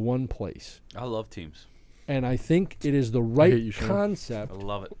into one place. I love Teams. And I think it is the hate right you, Sean. concept I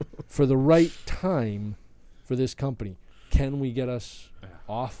love it. for the right time for this company. Can we get us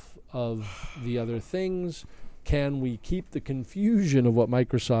off of the other things? Can we keep the confusion of what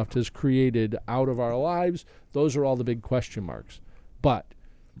Microsoft has created out of our lives? Those are all the big question marks. But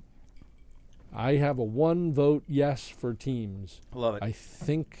I have a 1 vote yes for Teams. Love it. I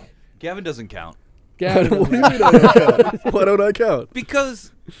think Gavin doesn't count. Gavin. What do you mean I don't count? Why don't I count?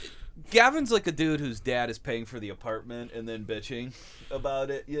 Because Gavin's like a dude whose dad is paying for the apartment and then bitching about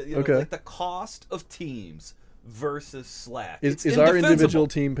it. You know, Okay. like the cost of Teams versus Slack. Is It's our indefensible. individual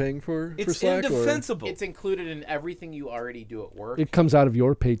team paying for It's Slack? Or? indefensible. It's included in everything you already do at work. It comes out of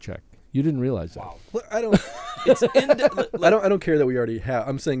your paycheck. You didn't realize that. Wow. Look, I don't. It's I don't care that we already have.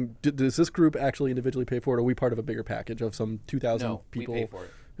 I'm saying, does this group actually individually pay for it? Or are we part of a bigger package of some 2,000 No, people? we pay for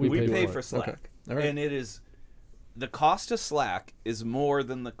it. We pay for for it. Slack. Okay. All right. And it is the cost of Slack is more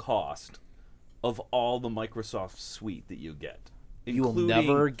than the cost of all the Microsoft suite that you get. You will including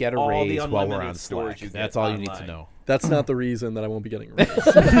never get a all the raise while we're unlimited on storage Slack. you That's get all you need to online. know. That's not the reason that I won't be getting a raise.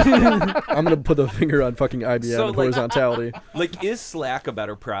 I'm going to put the finger on fucking IBM So, and like- horizontality. Like, is Slack a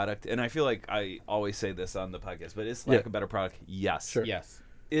better product? And I feel like I always say this on the podcast, but is Slack Yeah. a better product? Yes. Sure. Yes.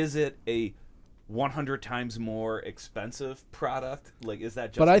 Is it a 100 times more expensive product? Like, is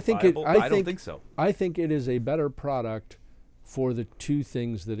that But justifiable? I think it. I don't think so. I think it is a better product for the two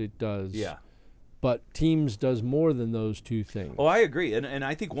things that it does. Yeah. But Teams does more than those two things. Oh, I agree. And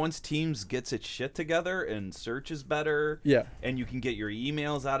I think once Teams gets its shit together and search is better, Yeah. and you can get your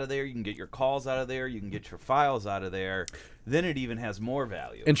emails out of there, you can get your calls out of there, you can get your files out of there, then it even has more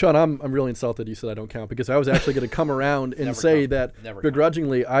value. And Sean, I'm really insulted you said I don't count because I was actually going to come around and Never say count. that Never count.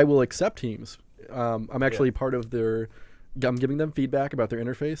 begrudgingly I will accept Teams. I'm actually part of their. I'm giving them feedback about their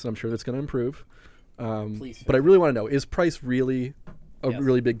interface. And I'm sure that's going to improve. Please. But I really want to know: is price really a Yes.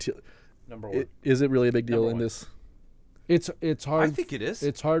 really big deal? Number one. Is it really a big deal Number in one. this? It's hard. I think it is.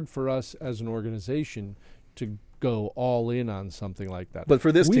 It's hard for us as an organization to go all in on something like that. But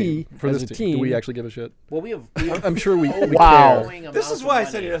for this we, team, as a team, do we actually give a shit? well, we have I'm sure we Wow. care. This is why I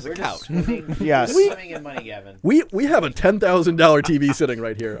said it doesn't count. Yes. Swimming in money, Gavin. We have a $10,000 TV sitting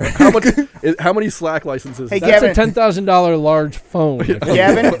right here. How many Slack licenses? Hey, is that? That's Gavin. a $10,000 large phone.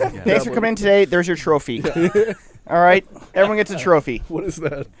 Gavin, thanks for coming in today. There's your trophy. All right, everyone gets a trophy. What is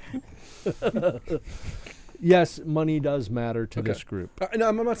that? Yes, money does matter to Okay. this group. No,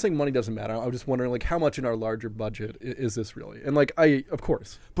 I'm not saying money doesn't matter. I'm just wondering, like, how much in our larger budget is this really? And like, of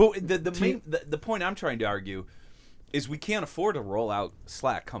course, But the point I'm trying to argue is we can't afford to roll out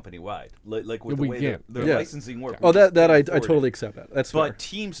Slack company wide, like with the We way can't. the Yeah. licensing works. Oh, that I totally accept that. That's fair. But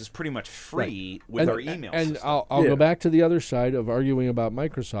Teams is pretty much free with our email And system. I'll Yeah. go back to the other side of arguing about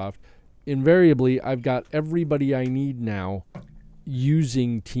Microsoft. Invariably, I've got everybody I need now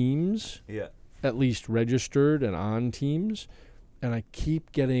using Teams, yeah. at least registered and on Teams, and I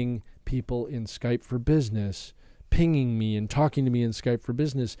keep getting people in Skype for Business pinging me and talking to me in Skype for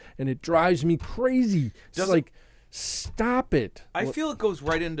Business, and it drives me crazy. It's Does it- like, stop it. I feel it goes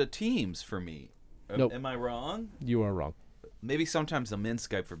right into Teams for me. Nope. Am I wrong? You are wrong. Maybe sometimes I'm in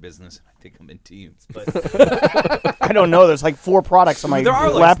Skype for Business and I think I'm in Teams, but I don't know. There's like 4 products on my there are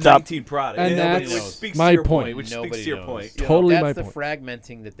like laptop. 19 products. And yeah, that's which speaks my to your point. Which Nobody speaks to your knows. point. Totally That's my the point.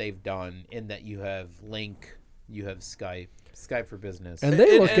 fragmenting that they've done in that you have Link, you have Skype for Business. And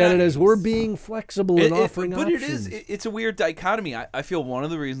they And- look and at I- it as we're being flexible and offering but options. it's a weird dichotomy. I feel one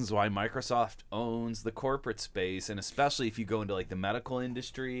of the reasons why Microsoft owns the corporate space, and especially if you go into like the medical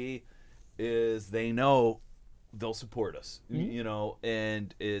industry, is they know they'll support us, you know,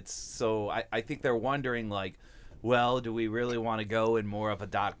 and it's so I think they're wondering like, well, do we really want to go in more of a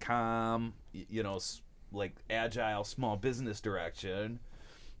 .com, you know, like agile small business direction?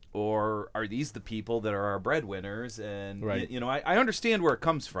 Or are these the people that are our breadwinners? And Right. you know, I understand where it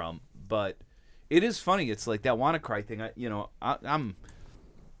comes from, but it is funny. It's like that WannaCry thing. I'm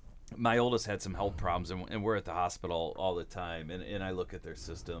my oldest had some health problems, and we're at the hospital all the time. And I look at their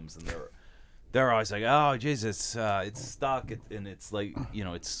systems, and they're always like, "Oh, Jesus, it's stuck," and it's like, you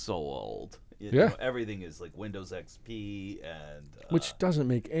know, it's so old. You Yeah. know, everything is like Windows XP, and Which doesn't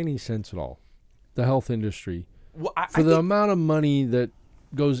make any sense at all. The health industry. well, I For the think- amount of money that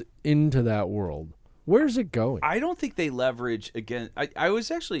goes into that world, where's it going? I don't think they leverage again. I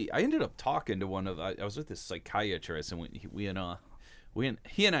ended up talking to one of I was with this psychiatrist, and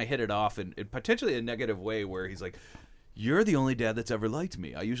he and I hit it off in potentially a negative way where he's like, "You're the only dad that's ever liked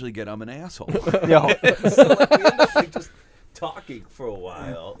me. I usually get I'm an asshole." Yo, So like, we end up like just talking for a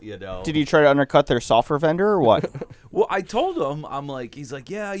while, you know. did you try to undercut their software vendor or what? Well, I told him, I'm like, he's like,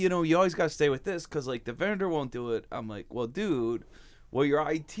 yeah, you know, you always got to stay with this because like the vendor won't do it. I'm like, well, dude, what your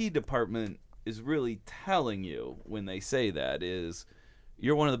IT department is really telling you when they say that is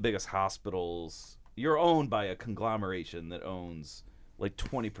you're one of the biggest hospitals. You're owned by a conglomeration that owns like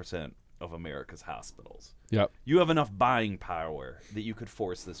 20% of America's hospitals. Yep. You have enough buying power that you could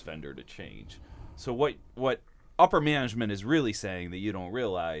force this vendor to change. So what upper management is really saying that you don't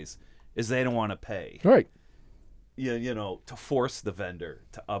realize is they don't want to pay. Right. You know, to force the vendor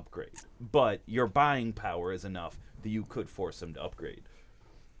to upgrade. But your buying power is enough that you could force them to upgrade.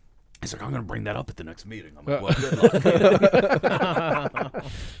 He's like, I'm going to bring that up at the next meeting. I'm like, well, good luck.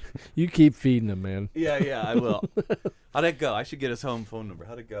 You keep feeding him, man. Yeah, I will. How'd it go? I should get his home phone number.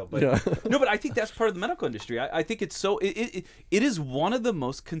 How'd it go? But Yeah. no, but I think that's part of the medical industry. I think it's so it is one of the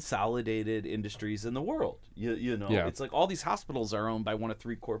most consolidated industries in the world. You know, Yeah. it's like all these hospitals are owned by one of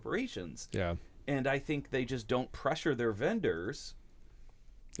 3 corporations. Yeah. And I think they just don't pressure their vendors.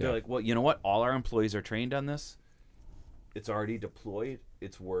 They're Yeah. like, well, you know what? All our employees are trained on this. It's already deployed.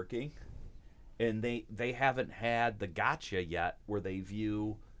 It's working. And they haven't had the gotcha yet where they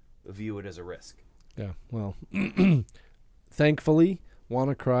view it as a risk. Yeah. Well, thankfully,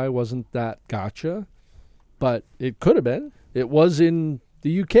 WannaCry wasn't that gotcha, but it could have been. It was in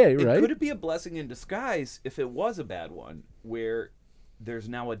the UK, right? Could it be a blessing in disguise if it was a bad one, where there's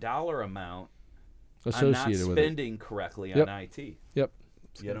now a dollar amount I'm not Associated with it. spending correctly Yep. on IT? Yep.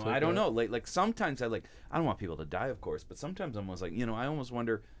 You know, I don't know. Like sometimes I don't want people to die, of course, but sometimes I'm almost like, you know, I almost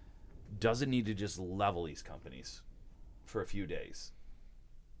wonder, does it need to just level these companies for a few days?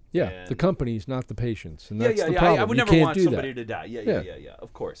 Yeah. The And- companies, not the patients, and that's the yeah. problem. I would You never can't want do somebody that. to die. Yeah. Yeah,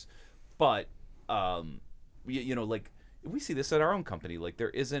 of course. But you know, like we see this at our own company. Like there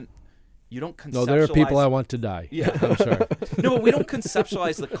isn't, you don't conceptualize. No, there are people I want to die. Yeah. I'm sorry. No, but we don't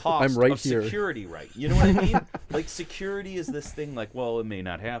conceptualize the cost I'm right of here. security right. You know what I mean? Like security is this thing like, well, it may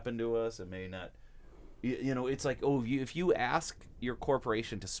not happen to us. It may not. You know, it's like, oh, if you ask your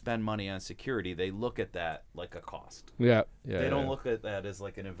corporation to spend money on security, they look at that like a cost. Yeah. Yeah. They don't yeah. look at that as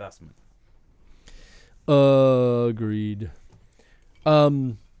like an investment. Agreed.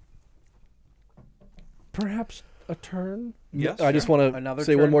 Perhaps a turn. Yes, I just want to Another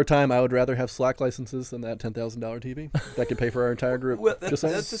say one turn? more time. I would rather have Slack licenses than that $10,000 TV. That could pay for our entire group. Well, Just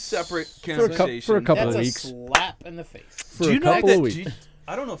saying. that's a separate For a cou- conversation. for a couple That's of a weeks. slap in the face. For Do a you know couple that? of weeks.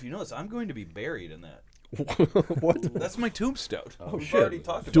 I don't know if you know this. I'm going to be buried in that. What? That's my tombstone. We've shit. already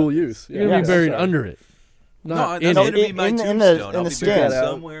talked about Dual it. use. You're gonna Yeah, be buried sorry. under it, No, not that's in going it. to be my in the- tombstone. in I'll the be skin. buried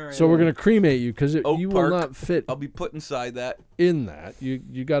somewhere. So we're gonna cremate you because Oak you Park. will not fit I'll be put inside that. in that. You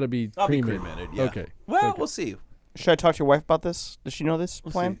got to be I'll be cremated. cremated. Yeah. Okay. Well, Okay. we'll see. Should I talk to your wife about this? Does she know this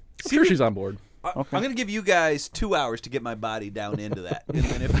plan? I'm sure she's on board. I'm going to give you guys 2 hours to get my body down into that, and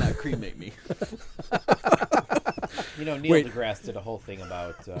then if not, cremate me. You know, Neil Wait. deGrasse did a whole thing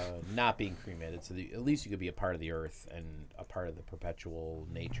about not being cremated, so at least you could be a part of the earth and a part of the perpetual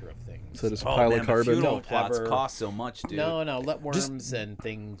nature of things. So just a Oh, pile man, of but carbon. funeral Don't plots ever- cost so much, dude. no, let worms and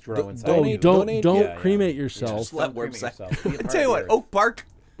things grow don't- inside. don't- you. Don't Donate- don't Yeah, cremate yeah. yourself. Just let Don't cremate website. yourself. Be a part Tell you of what, the earth. Oak Park.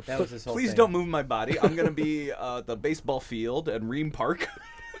 That was his whole Please thing. don't move my body. I'm going to be at the baseball field and Ream Park.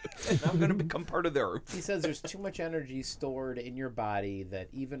 And I'm going to become part of the earth. He says there's too much energy stored in your body that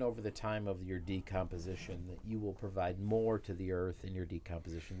even over the time of your decomposition, that you will provide more to the earth in your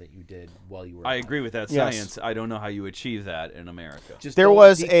decomposition that you did while you were. I alive. agree with that Yes. science. I don't know how you achieve that in America. Just There don't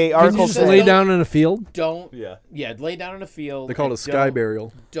was de- a Can article you just saying- lay don't- down in a field? Don't. Yeah. Yeah, lay down in a field. They call it a and sky don't-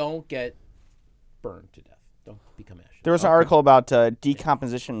 burial. Don't get burned to death. Don't become ashes. There was an article about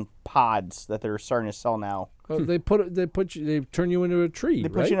decomposition pods that they're starting to sell now. They turn you into a tree. They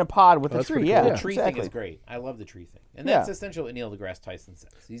put right? you in a pod with Oh, a that's tree. pretty Yeah, cool. The tree exactly. thing is great. I love the tree thing. And Yeah. that's essentially what Neil deGrasse Tyson says.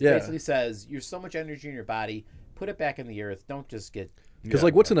 He Yeah. basically says, you're so much energy in your body, put it back in the earth. Don't just get... Because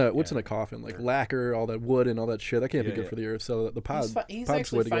like, what's in a coffin? Like lacquer, all that wood and all that shit. That can't be Yeah, good yeah. for the earth. So the pod, He's pod's the way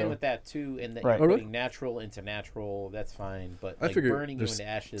actually to fine go. with that, too, in that Right. you're Oh, really? putting natural into natural. That's fine. But I like, figure burning you there's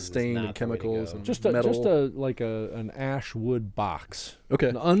into ashes stain is and not the way to chemicals go. and- Just metal. an ash wood box. Okay,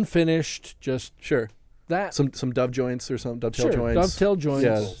 An unfinished, just sure. that. Some dove joints or some dovetail sure, joints. dovetail joints.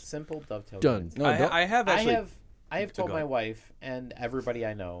 Yeah. Simple dovetail. Done. joints. No, I have actually. I have told go my ahead. wife and everybody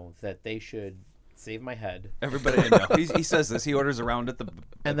I know that they should save my head. Everybody I know. He says this. He orders around at the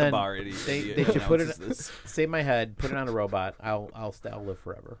And the then bar. And they should put it announces this. save my head, put it on a robot. I'll live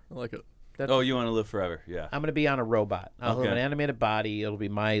forever. I like it. That's, Oh, you want to live forever? Yeah. I'm gonna be on a robot. I'll have Okay. an animated body. It'll be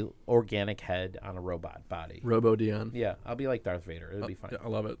my organic head on a robot body. Robo Dion. Yeah, I'll be like Darth Vader. It'll be fine. Yeah, I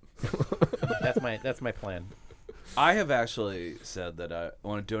love it. That's my plan. I have actually said that I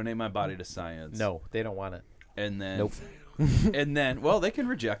want to donate my body to science. No, they don't want it. And then. Nope. And then, well, they can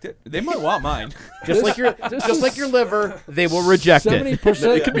reject it. They might want mine. Just like your just like your liver, they will reject it.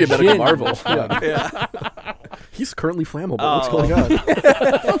 70% It could be a medical gin. marvel. Yeah. Yeah. He's currently flammable. Oh. What's going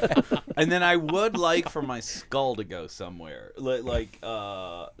on? And then I would like for my skull to go somewhere, like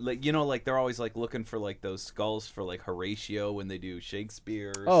you know, like they're always like looking for like those skulls for like Horatio when they do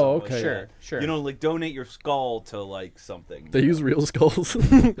Shakespeare. Or Oh, something like okay. Sure, that. sure. You know, like donate your skull to like something. They use real skulls.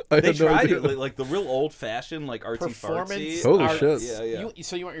 I They had no tried idea. it like the real old fashioned like artsy Performance fartsy. Holy arts. shit. Yeah, yeah.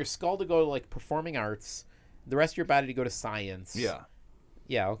 So you want your skull to go to like performing arts, the rest of your body to go to science. Yeah.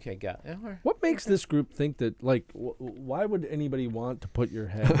 Yeah. Okay. Got. What makes this group think that, like, why would anybody want to put your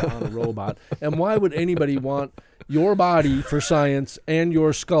head on a robot? And why would anybody want your body for science and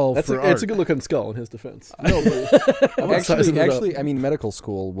your skull for art? It's a good-looking skull in his defense. No, but I'm not sizing it up. Actually, I mean, medical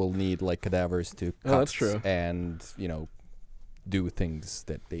school will need like cadavers to cut that's true. and do things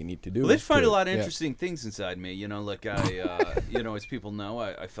that they need to do. Well, they find to- a lot of yeah. interesting things inside me. Like I, as people know,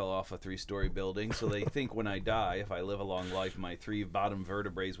 I fell off a 3-story building. So they think when I die, if I live a long life, my 3 bottom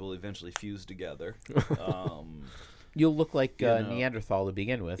vertebrae will eventually fuse together. You'll look like know. Neanderthal to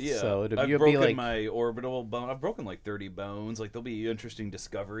begin with. Yeah, So I've you'll broken be like. my orbital bone. I've broken like 30 bones. Like there'll be interesting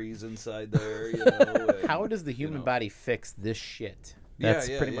discoveries inside there. and, How does the human know. body fix this shit? Yeah, That's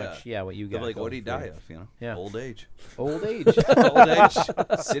yeah, pretty yeah. much what you They'll got. be like, what going did he for die you. of? Yeah. Old age. Old age. Old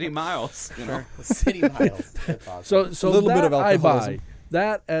age. City miles. City miles. That's awesome. So A little that bit of I buy. alcoholism.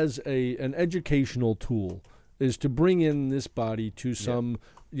 That as an educational tool is to bring in this body to some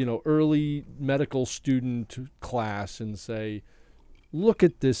early medical student class and say, look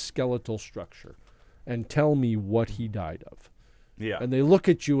at this skeletal structure and tell me what he died of. Yeah. And they look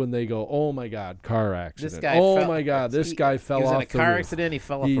at you and they go, "Oh my God, car accident! This guy oh fell- my God, this guy fell He was off in a the car roof. accident. He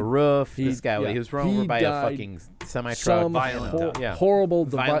fell He- off a roof. he- This guy, yeah. he was run He over by a died fucking semi truck. Some Violent death. Yeah. horrible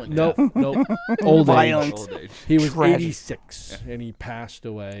Violent nope, death. nope, old Violent. age. Old age. He was Tragic. 86 and he passed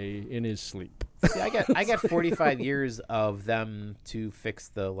away in his sleep. See, I got 45 years of them to fix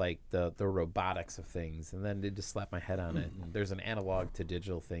the robotics of things, and then they just slap my head on it. And there's an analog to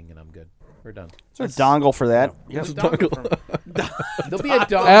digital thing, and I'm good. We're done. There's a dongle for that. There's a dongle There'll be a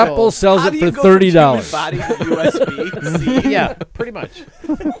dongle. Apple sells How it do for you go from human $30. body to USB? Yeah, pretty much.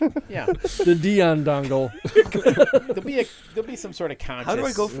 Yeah, The Dion dongle. there'll be some sort of conscious. How do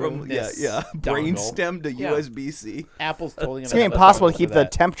I go from brainstem to Yeah. USB-C? Apple's totally. It's gonna be impossible to keep the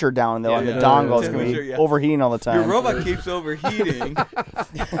temperature down though on the Yeah. dongle. It's gonna be Temperature, yeah. overheating all the time. Your robot keeps overheating.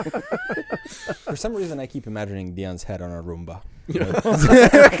 For some reason, I keep imagining Dion's head on a Roomba.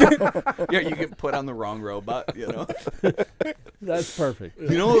 Yeah, you get put on the wrong robot. That's perfect.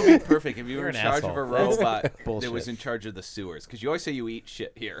 You know what would be perfect if you You're were in an charge of asshole. a That's robot that bullshit. was in charge of the sewers. Because you always say you eat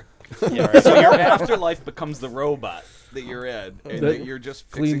shit here. Yeah, right. So your afterlife becomes the robot that you're in, and That that you're just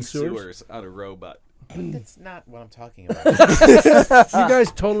clean fixing sewers? sewers on a robot. But that's not what I'm talking about. You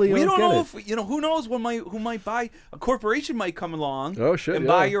guys totally We don't don't get know it. if who knows who might buy a corporation might come along Oh, shit, and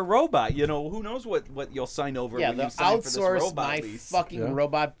yeah. buy your robot. Who knows what you'll sign over Yeah, when they'll you sign for this outsource robot my lease. fucking Yeah.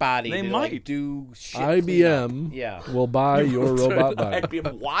 robot body. They to, might. like, do shit. IBM cleanup. Yeah. will buy your robot body.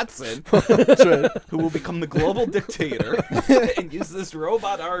 IBM Watson, who will become the global dictator and use this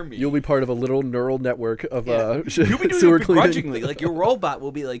robot army. You'll be part of a little neural network of You'll be doing sewer it cleaning. begrudgingly. Like your robot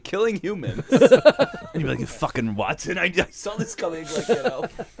will be like killing humans. And you'll be like, "You fucking Watson, I saw this coming."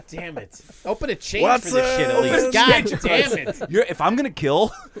 Damn it. Open a change for this shit at Open a least. God change. damn it. If I'm gonna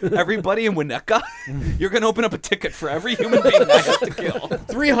kill everybody in Winnetka, you're gonna open up a ticket for every human being I have to kill.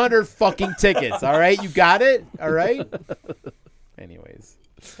 300 fucking tickets. All right. You got it? All right. Anyways,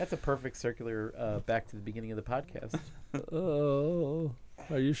 that's a perfect circular back to the beginning of the podcast. Oh,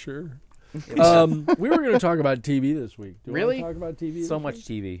 are you sure? We were going to talk about TV this week. Do you Really? want to talk about TV? So this much week?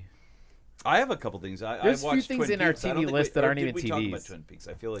 TV. I have a couple things. There's a few watched things Twin in our Peaks. I don't TV think list we- that or aren't did even we talk TVs. about Twin Peaks?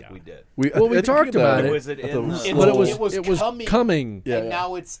 I feel like we did. Well, we talked about it. Was it in? But it was It was coming. Yeah, and yeah.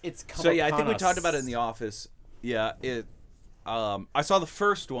 now it's come So yeah, I upon think we us. talked about it in the office. Yeah, I saw the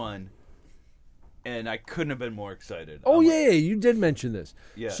first one, and I couldn't have been more excited. Oh I'm like, yeah, you did mention this.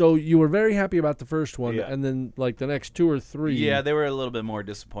 Yeah. So you were very happy about the first one, Yeah. and then like the next 2 or 3. Yeah, they were a little bit more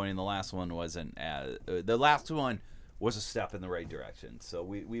disappointing. The last one wasn't. The last one was a step in the right direction. So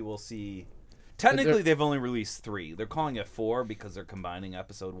we will see. Technically, they've only released 3. They're calling it 4 because they're combining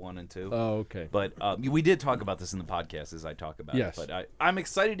episode 1 and 2. Oh, okay. But we did talk about this in the podcast as I talk about Yes. it. But I'm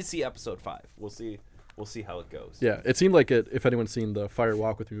excited to see episode 5. We'll see how it goes. Yeah, it seemed like it. If anyone's seen the Fire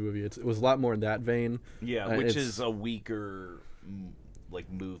Walk with Me movie, it was a lot more in that vein. Yeah, Uh, which it's- is a weaker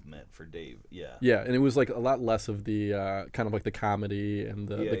movement for Dave. Yeah. Yeah, and it was like a lot less of the kind of like the comedy and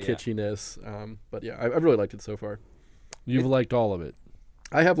the Yeah. kitschiness. But yeah, I've really liked it so far. You've liked all of it.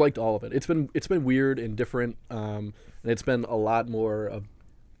 I have liked all of it. It's been weird and different, and it's been a lot more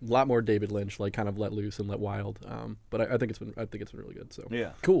David Lynch, like kind of let loose and let wild. But I think it's been really good. So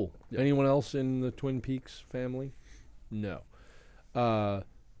Yeah. Cool. Anyone else in the Twin Peaks family? No.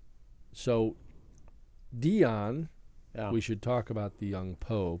 So Dion, Yeah. we should talk about the young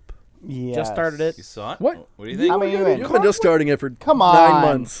Pope. Yes. Just started it. You saw it? What? What do you think? How many you in? you've been just starting it for Come 9 on.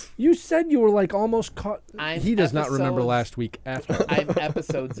 months. You said you were like almost caught. I'm He does not remember episodes- last week at all. I'm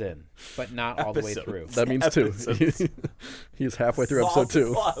episodes in, but not all the way through. That means 2. Episodes. He's halfway through episode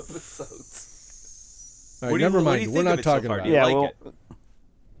 2. Episodes. All right, What do you- never what do mind. you We're think not of it so talking far? about Do you it. Yeah, like well, it?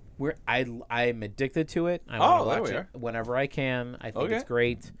 I'm addicted to it. I want to there watch we it are. whenever I can. I think it's Okay.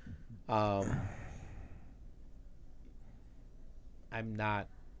 great. I'm not.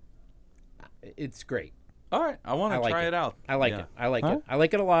 It's great. All right, I want I to like try it. it out. I like Yeah. it. I like Huh? it. I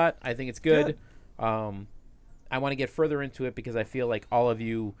like it a lot. I think it's good. I want to get further into it because I feel like all of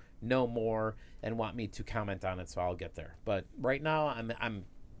you know more and want me to comment on it, so I'll get there. But right now,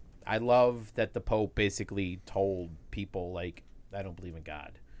 I love that the Pope basically told people like, I don't believe in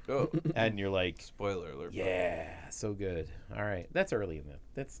God, Oh, and you're like, spoiler alert. yeah, so good. All right, that's early in it.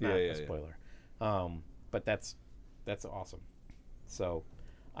 That's not Yeah, a yeah. spoiler, but that's awesome. So,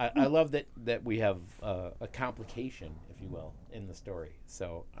 I love that we have a complication, if you will, in the story.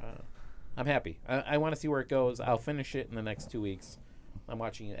 So, I'm happy. I want to see where it goes. I'll finish it in the next 2 weeks. I'm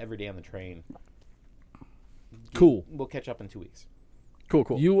watching it every day on the train. Cool. We'll catch up in 2 weeks. Cool.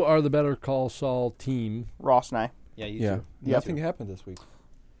 You are the Better Call Saul team. Ross and I. Yeah, you Yeah. too. Nothing happened this week.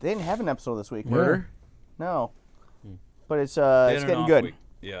 They didn't have an episode this week. Murder? No. Hmm. But it's They had it's an getting off good. week.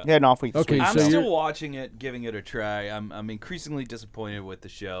 Yeah. They had an off week this Okay, week. I'm so still you're- watching it, giving it a try. I'm increasingly disappointed with the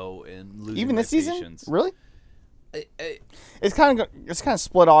show and losing Even my this season? patience. Really? I- It's kind of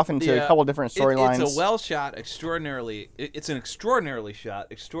split off into Yeah, a couple different storylines. It's a well shot, it's an extraordinarily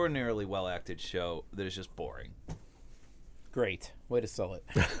shot, extraordinarily well acted show that is just boring. Great. Way to sell it.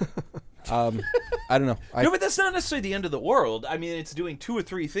 I don't know. No, but that's not necessarily the end of the world. I mean, it's doing 2 or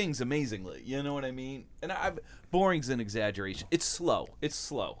 3 things amazingly. You know what I mean? And boring's an exaggeration. It's slow. It's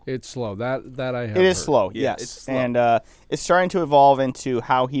slow. It's slow. That I have. It is heard. slow, Yeah, yes. it's slow. And it's starting to evolve into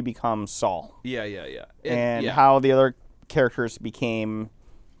how he becomes Saul Yeah. and yeah. how the other characters became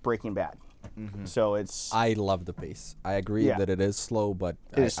Breaking Bad. Mm-hmm. So it's I love the pace. I agree Yeah. that it is slow, but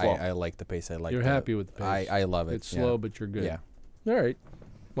It is slow. I like the pace. I like. You're happy with the pace. I love it. It's yeah. slow, but you're good. Yeah. All right.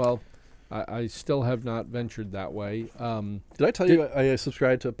 Well, I still have not ventured that way. Did I tell you I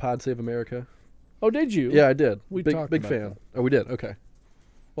subscribed to Pod Save America? Oh, did you? Yeah, I did. We big talked big about fan. that. Oh, we did. Okay.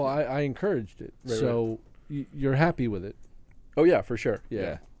 Well, I encouraged it. Right, so you're happy with it. Oh yeah, for sure.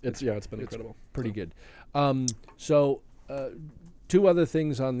 Yeah. It's been incredible. Pretty good. So 2 other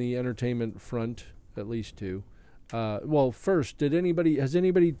things on the entertainment front, at least 2. Well, first, has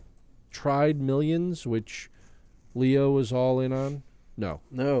anybody tried Millions, which Leo was all in on? No.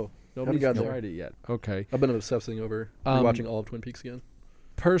 No, Nobody's gotten tried it yet. Okay. I've been obsessing over watching all of Twin Peaks again.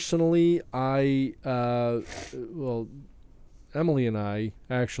 Personally, Emily and I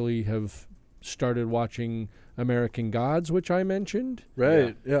actually have started watching American Gods, which I mentioned.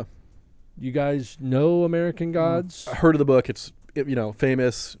 Right. Yeah. You guys know American Gods? I heard of the book. It's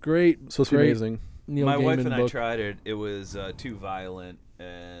famous. Great. Supposed to be great amazing. Neil My Gaiman wife and I book. tried it. It was too violent,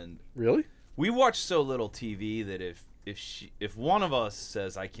 and Really? we watch so little TV that if one of us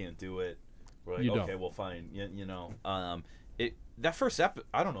says I can't do it, we're like, You don't. okay, well, fine. You know, that first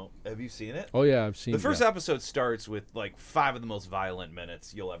I don't know. Have you seen it? Oh yeah, I've seen The first yeah. episode starts with like 5 of the most violent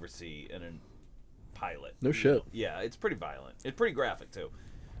minutes you'll ever see in a pilot. No you shit. know? Yeah, it's pretty violent. It's pretty graphic too.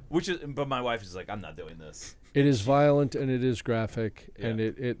 But my wife is like, I'm not doing this. It is violent and it is graphic, and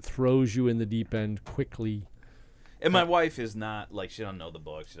Yeah. it throws you in the deep end quickly. And my wife is not like, she doesn't know the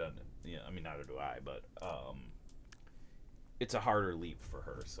book. She doesn't. I mean, neither do I. But it's a harder leap for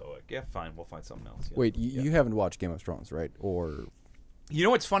her. So like, yeah, fine, we'll find something else. Wait, you haven't watched Game of Thrones, right? Or You know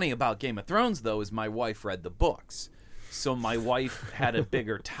what's funny about Game of Thrones though is my wife read the books, so my wife had a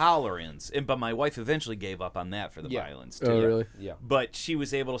bigger tolerance. But my wife eventually gave up on that for the Yeah. violence too. Oh, really? Yeah. But she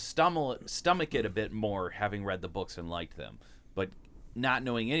was able to stomach it a bit more, having read the books and liked them. But not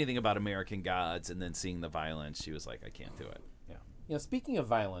knowing anything about American Gods and then seeing the violence, she was like, I can't do it. Yeah. You know, speaking of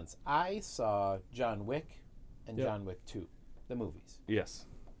violence, I saw John Wick and Yep. John Wick 2, the movies. Yes.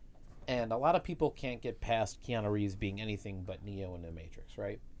 And a lot of people can't get past Keanu Reeves being anything but Neo in the Matrix,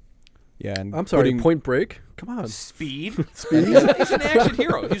 right? yeah, and I'm sorry. putting- Point Break. Come on. Speed. He's an action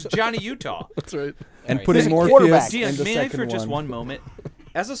hero. He's Johnny Utah. That's right. and Alright. putting He's a Morpheus quarterback. in the May I second for just one. one moment?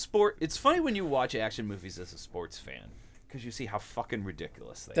 As a sport, it's funny when you watch action movies as a sports fan because you see how fucking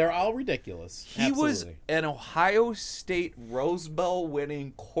ridiculous they are. They're all ridiculous. He was Absolutely. an Ohio State Rose Bowl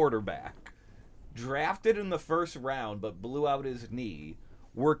winning quarterback, drafted in the first round but blew out his knee,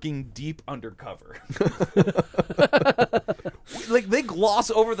 working deep undercover. Like, they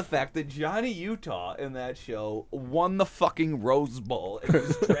gloss over the fact that Johnny Utah in that show won the fucking Rose Bowl and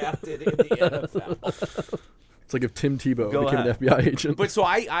was drafted in the NFL. It's like if Tim Tebow Go became ahead. an FBI agent. But so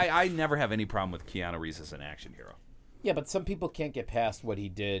I never have any problem with Keanu Reeves as an action hero. Yeah, but some people can't get past what he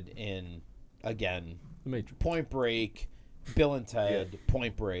did in, again, The Matrix. Point Break, Bill and Ted,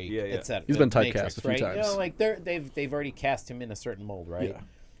 Point Break, Yeah, yeah. etc. He's been The typecast Matrix, a few right? times. You know, like they've already cast him in a certain mold, right? Yeah.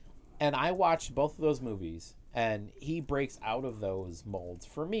 And I watched both of those movies, and he breaks out of those molds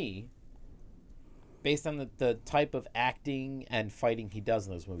for me based on the type of acting and fighting he does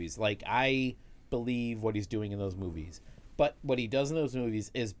in those movies. Like, I believe what he's doing in those movies. But what he does in those movies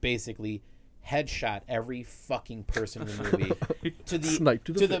is basically headshot every fucking person in the movie Snipe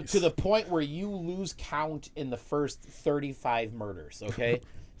to the face. to the point where you lose count in the first 35 murders, okay?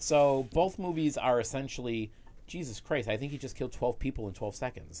 So both movies are essentially, Jesus Christ, I think he just killed 12 people in 12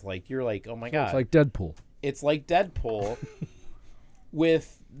 seconds. Like, you're like, oh my God. It's like Deadpool. It's like Deadpool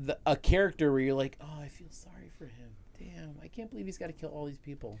with a character where you're like, oh, I feel sorry for him. Damn, I can't believe he's got to kill all these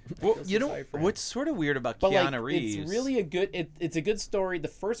people. I Well, feel so you know sorry for him. what's sort of weird about But Keanu like, Reeves? it's really a good. It's a good story. The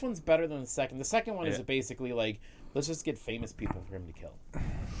first one's better than the second. The second one is Yeah. basically like, let's just get famous people for him to kill.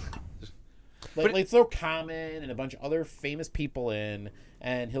 But Like throw Common and a bunch of other famous people in,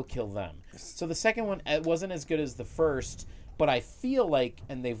 and he'll kill them. So the second one wasn't as good as the first, but I feel like,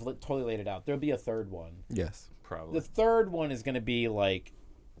 and they've totally laid it out. There'll be a third one. Yes. probably. The third one is going to be like,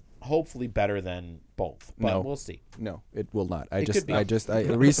 hopefully better than both, but No. we'll see. No, it will not. I It could just be. I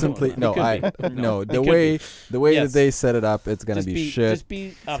recently no, could I be. no, the could way be. the way Yes. that they set it up, it's gonna Just be shit. Just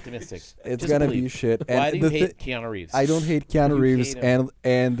be optimistic. It's Just gonna believe. be shit. Why And do you the hate Keanu Reeves? I don't hate Keanu You Reeves, hate him.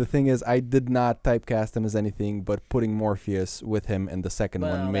 and the thing is, I did not typecast him as anything, but putting Morpheus with him in the second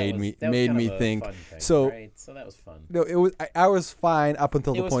Well, one that made was- me that was made kind me of a think. fun thing, So right? So that was fun. no, it was I was fine up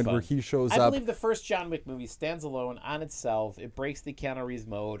until It the was point fun. where he shows I up. believe the first John Wick movie stands alone on itself. It breaks the Keanu Reeves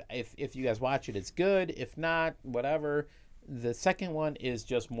mode. If you guys watch it, it's good. If not, whatever. The second one is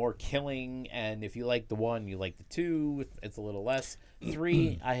just more killing, and if you like the one, you like the two. It's a little less.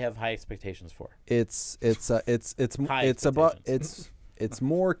 3, I have high expectations for. It's High about expectations. it's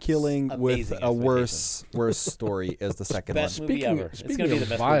more killing with Amazing a worse story as the second one. Best movie ever. It's Speaking gonna be of the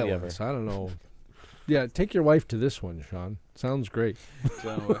best movie ever. violence, I don't know. Yeah, take your wife to this one, Sean. Sounds great.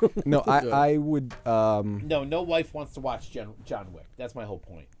 No, I would No wife wants to watch John Wick. That's my whole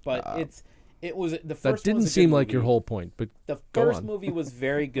point. But it was the first. That one didn't was a seem good like your movie. whole point, but The Go first on. movie was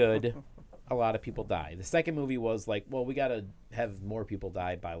very good. A lot of people die. The second movie was like, well, we got to have more people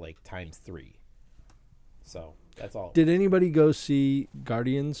die by like times 3. So that's all. did anybody go see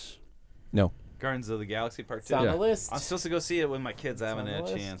Guardians? no. Guardians of the Galaxy Part It's 2. on Yeah. the list. I'm supposed to go see it with my kids. I haven't on had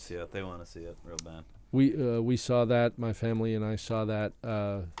the a list. chance yet. They want to see it real bad. We saw that. My family and I saw that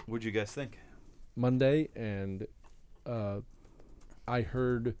What'd you guys think? Monday, and I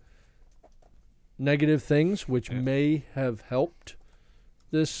heard negative things, which Yeah. may have helped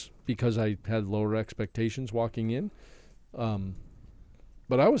this because I had lower expectations walking in.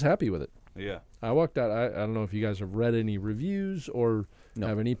 But I was happy with it. Yeah. I walked out. I don't know if you guys have read any reviews or No.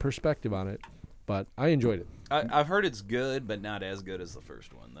 have any perspective on it, but I enjoyed it. I've heard it's good, but not as good as the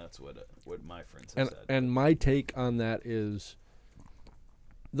first one. That's what my friends have And said. and my take on that is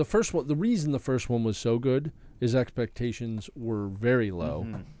the first one. The reason the first one was so good is expectations were very low,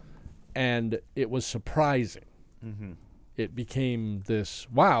 Mhm. and it was surprising. Mhm. It became this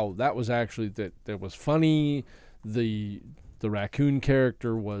wow. That was actually that was funny. The raccoon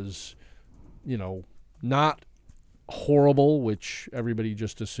character was, not horrible, which everybody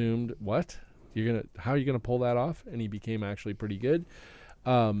just assumed. What how are you gonna pull that off? And he became actually pretty good.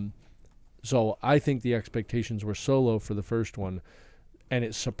 So I think the expectations were so low for the first one, and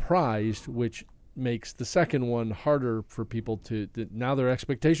it surprised, which makes the second one harder for people now their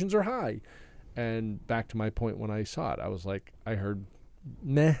expectations are high. And back to my point when I saw it, I was like, I heard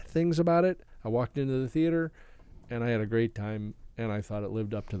meh things about it. I walked into the theater, and I had a great time, and I thought it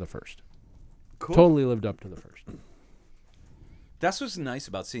lived up to the first. Cool. Totally lived up to the first. That's what's nice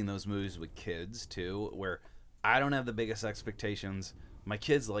about seeing those movies with kids too, where I don't have the biggest expectations. My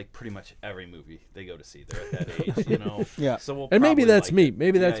kids like pretty much every movie they go to see. They're at that age, Yeah. So we'll And maybe probably that's like me. it.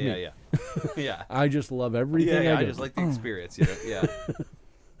 Maybe that's yeah, me. Yeah. Yeah. I just love everything Yeah, I do. I just like the experience. Yeah.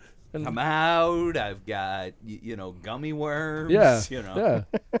 And- I'm out. I've got gummy worms. yeah, Yeah.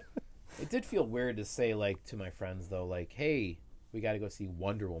 It did feel weird to say like to my friends though, like, hey, we got to go see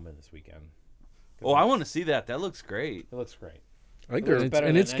Wonder Woman this weekend. 'Cause Oh, I want to see that. That looks great. It looks great. I think It was it's, better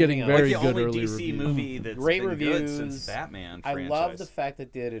and than it's getting anything else. very Like the good only early DC reviews. movie that's Great been good reviews. since Batman I franchise. love the fact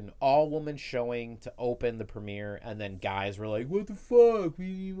that they did an all-woman showing to open the premiere, and then guys were like, "What the fuck?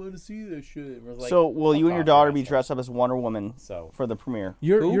 We want to see this shit." And we're like, So will "Fuck you and your off, daughter be assholes." dressed up as Wonder Woman So for the premiere?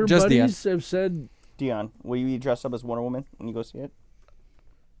 Your Just buddies have said Dion, will you be dressed up as Wonder Woman when you go see it?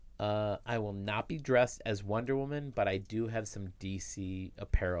 I will not be dressed as Wonder Woman, but I do have some DC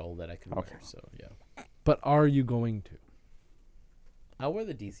apparel that I can wear. So yeah, But are you going to? I'll wear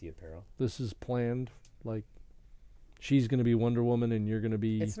the DC apparel. This is planned. Like, she's going to be Wonder Woman and you're going to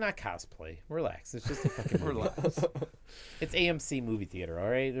be. It's not cosplay. Relax. It's just a fucking movie. It's AMC movie theater, all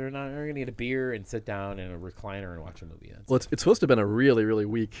right? They're going to get a beer and sit down in a recliner and watch a movie. That's Well, it's supposed to have been a really, really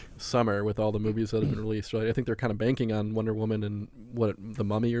weak summer with all the movies that have been released. Right? I think they're kind of banking on Wonder Woman and The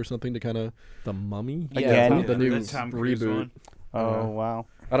Mummy or something to kind of The Mummy? Again? the new the Tom Cruise reboot. one. Oh wow.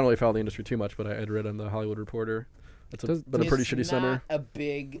 I don't really follow the industry too much, but I had read on the Hollywood Reporter. It's Does- been a pretty shitty It's summer. not a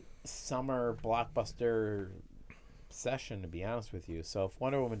big summer blockbuster session, to be honest with you. So if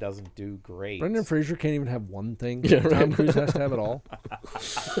Wonder Woman doesn't do great, Brendan Fraser can't even have one thing. Yeah, Tom right. Cruise has to have it all.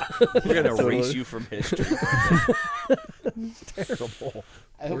 We're gonna Totally. erase you from history. Terrible.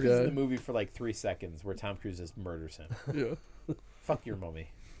 I hope Poor this is guy. the movie for like 3 seconds where Tom Cruise just murders him. Yeah. Fuck your mummy.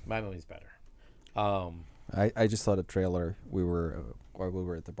 My mummy's better. I just saw the trailer. We were while we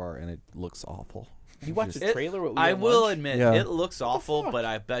were at the bar, and it looks awful. You watched the It- trailer? With I Liam will Lunch? admit, Yeah. it looks awful, but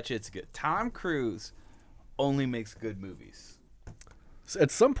I bet you it's good. Tom Cruise only makes good movies. At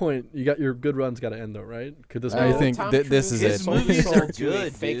some point, you got your good run's got to end though, right? Could this? I be think Tom this Cruise is His it. sold movies are to a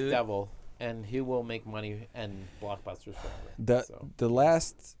good, fake dude. devil, and he will make money and blockbusters forever. The So. the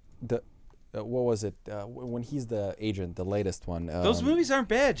last the what was it when he's the agent, the latest one. Those movies aren't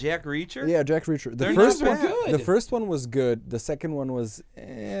bad. Jack Reacher. Yeah, Jack Reacher. The They're first not one, bad. the first one was good. The second one was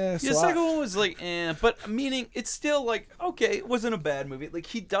Yeah, so the second one was like, but meaning it's still like, okay, it wasn't a bad movie. Like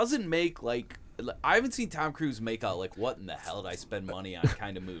he doesn't make like, I haven't seen Tom Cruise make out like, what in the hell did I spend money on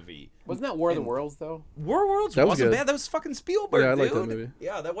kind of movie. Wasn't that War of the Worlds though? War Worlds That was wasn't good. bad. That was fucking Spielberg, Yeah, I dude. like that movie.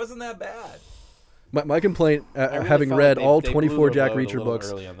 Yeah, that wasn't that bad. My complaint, really having felt read like all they blew 24 the Jack load a Reacher little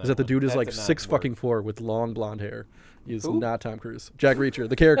books, early on that is that the one. dude is That like did not 6'4" with long blonde hair. He's Who? not Tom Cruise. Jack Reacher,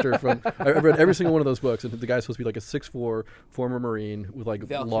 the character from. I've read every single one of those books, and the guy's supposed to be like a 6'4" former Marine with like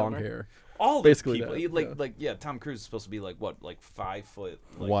Val long Kilmer? hair. All Basically the people, that, he, yeah. like Tom Cruise is supposed to be like what, like 5 foot.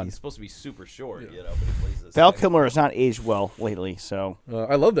 Like, One. He's supposed to be super short, you know. But he plays this Val thing. Kilmer has not aged well lately, so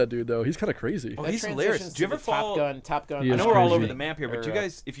I love that dude though. He's kind of crazy. Oh, That he's hilarious. transitions Do you to ever the follow? Top Gun? He I is know we're all over crazy. the map here, but you Or,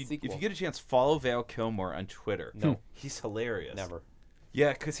 guys, if you sequel. get a chance, follow Val Kilmer on Twitter. No. He's hilarious. Never.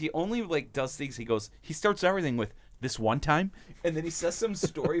 Yeah, because he only like does things. He starts everything with this one time, and then he says some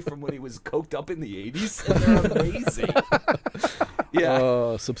story from when he was coked up in the 80s, and they're amazing.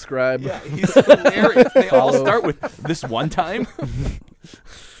 Yeah. Subscribe. Yeah, he's hilarious. They all Follow. start with this one time,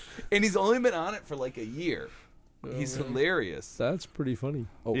 and he's only been on it for like a year. He's hilarious. That's pretty funny.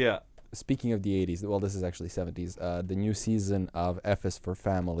 Oh. Yeah. Speaking of the 80s, well, this is actually 70s. The new season of F is for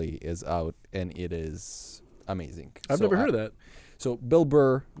Family is out, and it is amazing. I've never heard of that. So Bill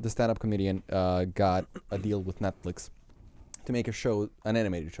Burr, the stand-up comedian, got a deal with Netflix to make a show, an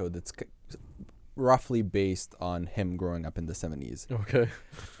animated show that's roughly based on him growing up in the 70s. Okay.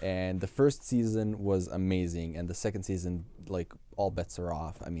 And the first season was amazing, and the second season, like, all bets are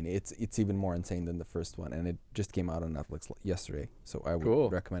off. I mean, it's even more insane than the first one, and it just came out on Netflix yesterday, so I would Cool.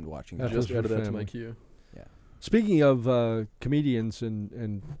 recommend watching F that. is Just for added that to Family. my queue. Speaking of comedians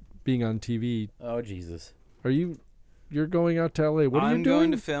and being on TV, Oh Jesus. you're going out to LA. What are I'm you going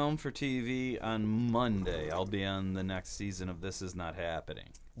doing? to film for TV on Monday. I'll be on the next season of This Is Not Happening.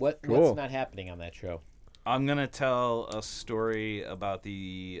 What's Cool. not happening on that show? I'm gonna tell a story about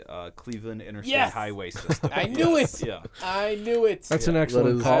the Cleveland Interstate Yes! Highway System. I knew Yes, it! Yeah, I knew it. That's Yeah. an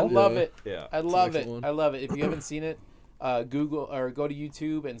excellent is- I call. love Yeah. it. yeah. I love it. excellent one. I love it. If you haven't seen it, Google or go to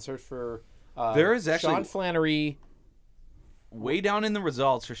YouTube and search for. There is actually- Sean Flannery. Way down in the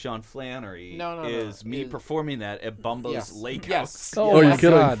results for Sean Flannery No, is me performing that at Bumba's Yes. Lake Yes. House. Oh, Oh, my you're kidding.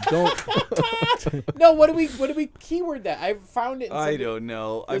 God! Don't. No, what do we keyword that? I found it. In I some- don't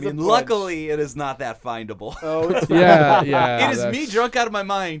know. I There's a mean, bunch. luckily it is not that findable. Oh, it's Yeah, yeah. It is me that's- drunk out of my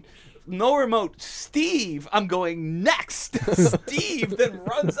mind. No remote. Steve, I'm going next. Steve then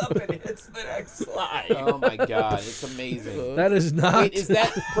runs up and hits the next slide. Oh my God, it's amazing. That is not. Wait, is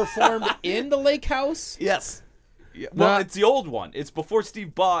that performed in the lake house? Yes. Yeah, well, Not- it's the old one. It's before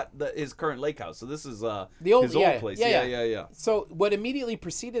Steve bought his current lake house. So this is The old- his old yeah, place. yeah, Yeah. So what immediately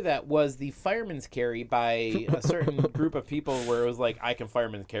preceded that was the fireman's carry by a certain group of people, where it was like, "I can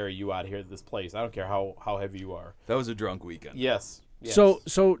fireman's carry you out here at this place. I don't care how heavy you are." That was a drunk weekend. Yes. Yes.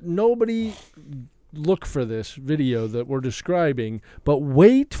 So nobody look for this video that we're describing, but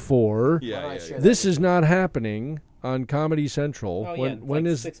wait for Yeah, Why don't I yeah, share yeah. This Is Not Happening on Comedy Central. Oh, when yeah, when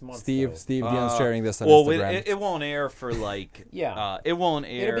like is 6 months Steve ago. Dion's sharing this on Well, Instagram. it won't air for like Yeah. it won't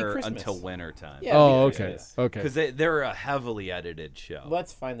It'll be air Christmas. until winter time. Yeah, Oh, it'd be okay. Christmas. Okay. Because they're a heavily edited show.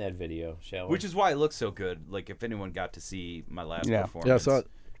 Let's find that video, shall we? Which is why it looks so good. Like if anyone got to see my last Yeah. performance, Yeah, I saw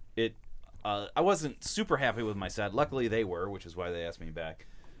it. I wasn't super happy with my set. Luckily they were, which is why they asked me back.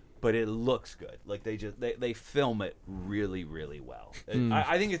 but it looks good. Like they film it really, really well.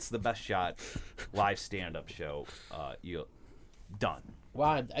 I think it's the best shot live stand-up show you done.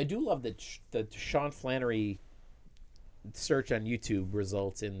 Wow, I do love that the Sean Flannery search on YouTube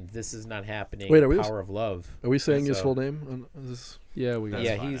results in "This Is Not Happening." Wait, are we Power of Love. Are we saying his So- full name? Is this, Yeah, we got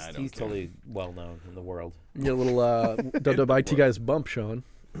yeah, fine, he's I don't he's care. totally well known in the world. you get a little WIT guys bump, Sean.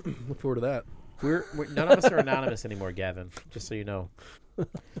 Look forward to that. We're none of us are anonymous anymore, Gavin. Just so you know.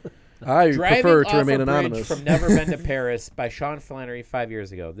 I Driving prefer to off remain a bridge anonymous. from Never Been to Paris by Sean Flannery 5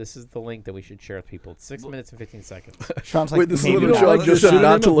 years ago. This is the link that we should share with people. It's 6 minutes and 15 seconds. Sean's like, Wait, this is maybe what not. Sean like just the said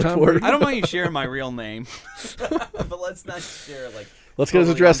not to pseudonym look of Tom for. Brady. I don't mind you sharing my real name, but let's not share like. Let's get his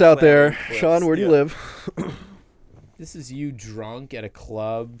totally address out there. unflattering clips. Sean, where do you Yeah. live? This is you drunk at a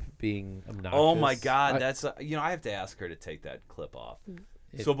club being obnoxious. Oh my God, that's I have to ask her to take that clip off.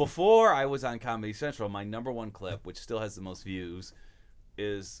 So before I was on Comedy Central, my number one clip, which still has the most views,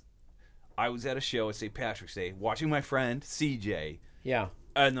 is I was at a show at St. Patrick's Day watching my friend CJ, Yeah.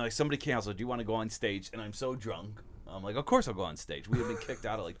 and like somebody canceled. Do you want to go on stage? And I'm so drunk. I'm like, of course I'll go on stage. We have been kicked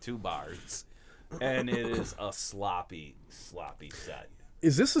out of like 2 bars, and it is a sloppy set.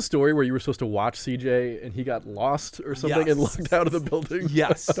 Is this a story where you were supposed to watch CJ and he got lost or something and Yes. locked out of the building?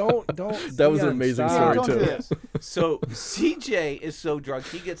 Yes. Don't. That was an Dion, amazing stop. story, Don't too. do this. So CJ is so drunk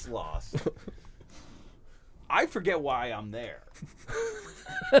he gets lost. I forget why I'm there.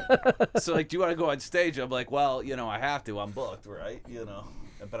 So like, do you want to go on stage? I'm like, well, I have to. I'm booked, right?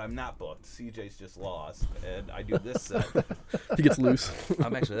 But I'm not booked. CJ's just lost, and I do this set. He gets loose.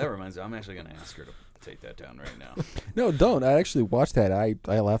 That reminds me. I'm actually gonna ask her to take that down right now. No, don't. I actually watched that.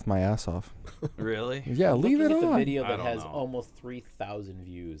 I laughed my ass off. Really? Yeah, leave Looking it at the on. video I that don't has know. almost 3,000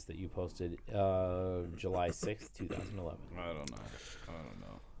 views that you posted July 6th, 2011. I don't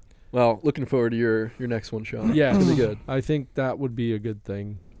know. Well, looking forward to your next one, Sean. Yeah, It's gonna be good. I think that would be a good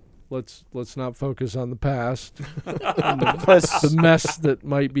thing. Let's not focus on the past, the mess that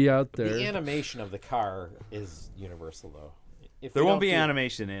might be out there. The animation of the car is universal, though. If There we won't don't be do-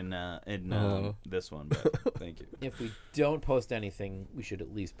 animation in this one, but thank you. If we don't post anything, we should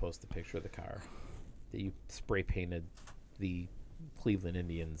at least post the picture of the car that you spray painted the Cleveland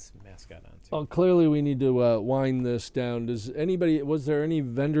Indians mascot onto. Well, clearly we need to wind this down. Was there any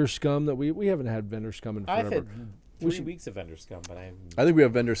vendor scum that we haven't had vendor scum in forever? I've had We 3 should- weeks of vendor scum, but I'm. I think we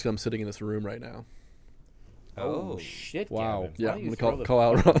have vendor scum sitting in this room right now. Oh shit! Wow. Gavin. Yeah, Why I'm don't you gonna throw the call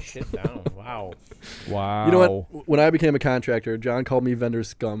out fucking Ross. shit down. Wow. Wow. You know what? When I became a contractor, John called me vendor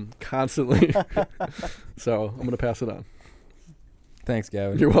scum constantly. So I'm going to pass it on. Thanks,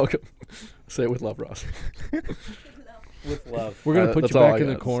 Gavin. You're welcome. Say it with love, Ross. With love. We're gonna put that's you all back I in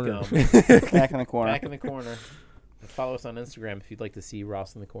the got. corner. Scum. Back in the corner. Back in the corner. And follow us on Instagram if you'd like to see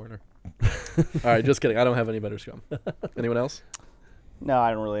Ross in the corner. All right, just kidding. I don't have any vendor scum. Anyone else? No,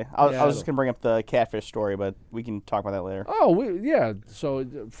 I don't really. I Yeah, was I just gonna bring up the catfish story, but we can talk about that later. Oh, yeah.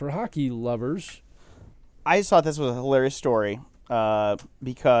 So for hockey lovers, I just thought this was a hilarious story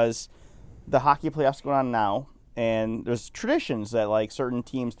because the hockey playoffs going on now, and there's traditions that like certain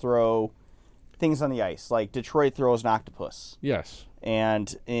teams throw things on the ice. Like Detroit throws an octopus, yes,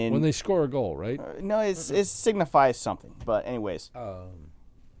 and in when they score a goal, right? no, it signifies something. But anyways,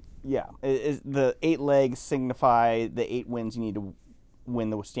 yeah, the 8 legs signify the 8 wins you need to win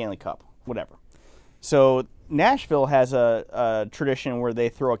the Stanley Cup, whatever. So Nashville has a tradition where they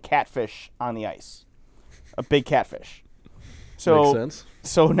throw a catfish on the ice, a big catfish. So Makes sense.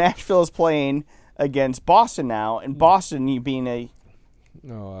 So Nashville is playing against Boston now, and Boston, you being a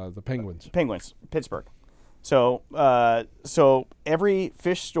No, the Penguins. Penguins, Pittsburgh. So every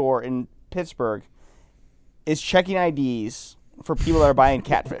fish store in Pittsburgh is checking IDs for people that are buying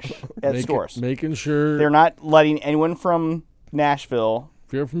catfish at stores. Making sure They're not letting anyone from Nashville.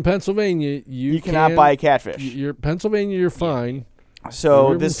 if you're from Pennsylvania, you cannot can- buy catfish. You're Pennsylvania, you're fine. So if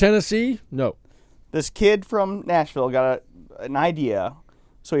you're this from Tennessee, no. this kid from Nashville got an idea,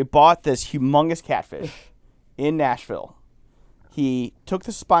 so he bought this humongous catfish in Nashville. He took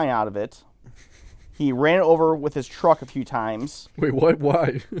the spine out of it. He ran it over with his truck a few times Wait, what?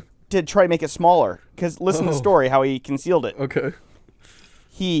 Why? to try to make it smaller. Because listen to the Oh. story, how he concealed it. Okay.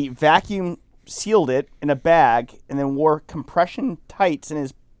 He vacuum sealed it in a bag and then wore compression tights in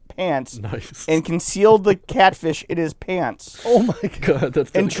his pants Nice. and concealed the catfish in his pants Oh my God,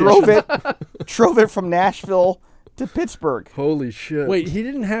 that's and dedication. drove it from Nashville to Pittsburgh. Holy shit. Wait, he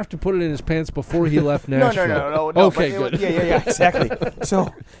didn't have to put it in his pants before he left No, Nashville. no. Okay, but good. Yeah, exactly.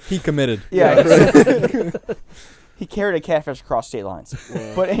 So, He committed. yeah. He carried a catfish across state lines.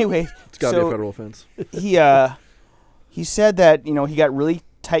 But anyway, It's got to be so a federal offense. he said that, he got really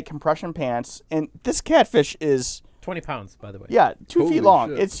tight compression pants, and this catfish is 20 pounds, by the way. Yeah, 2 Holy feet long.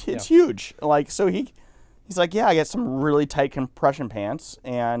 shit. It's huge. Like, so he's like, yeah, I got some really tight compression pants,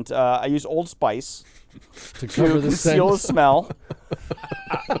 and I use Old Spice To to cover the conceal the scent. smell.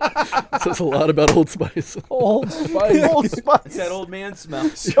 It says a lot about Old Spice. Old Spice. Old It's Spice. that old man smell.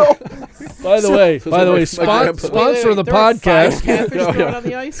 So, By the way, so my grandpa- sponsor the There were 5 podcast. catfish Oh, thrown yeah. on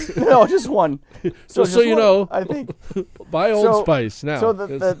the ice. no, just one. So just you one, know, I think. buy Old So- Spice now. So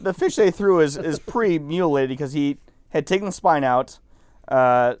It's- the fish they threw is pre-mutilated because he had taken the spine out,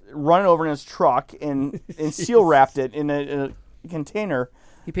 run it over in his truck, and seal wrapped it in a container.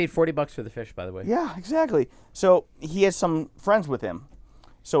 He paid $40 for the fish, by the way. Yeah, exactly. So he has some friends with him.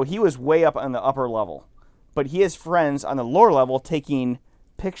 So he was way up on the upper level. But he has friends on the lower level taking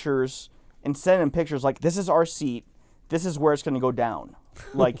pictures and sending him pictures like, this is our seat. This is where it's going to go down.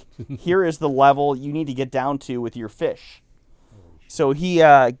 Like, here is the level you need to get down to with your fish. So he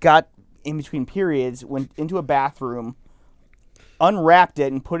got in between periods, went into a bathroom, unwrapped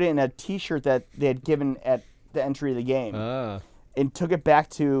it, and put it in a T-shirt that they had given at the entry of the game. And took it back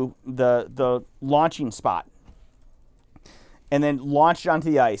to the launching spot, and then launched onto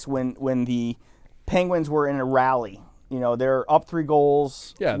the ice when the Penguins were in a rally. You know, they're up 3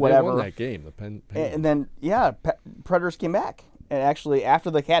 goals, yeah, whatever. they won that game. The Penguins. And then Predators came back, and actually after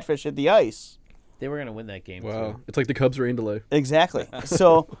the catfish hit the ice. They were going to win that game, Wow. too. It's like the Cubs rain delay. Exactly.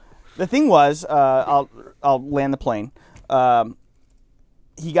 So the thing was, I'll land the plane.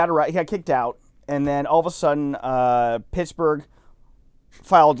 He got kicked out, and then all of a sudden, Pittsburgh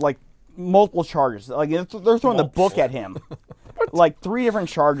filed like multiple charges. Like they're throwing the book at him, like 3 different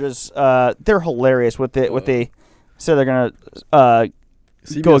charges. They're hilarious. What they said they're gonna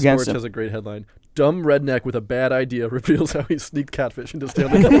CBS go against Sports him. has a great headline. Dumb redneck with a bad idea reveals how he sneaked catfish into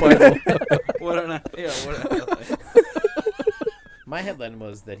Stanley Cup final. What an My headline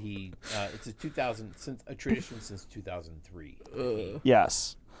was that it's a tradition since 2003.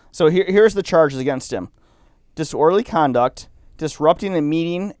 Yes. So here's the charges against him: disorderly conduct, disrupting a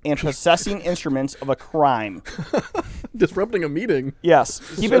meeting, and possessing instruments of a crime. Disrupting a meeting. Yes.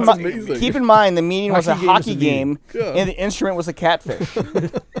 Keep That's in mind the meeting was a Hockey game is hockey a game, meeting. Yeah. and the instrument was a catfish.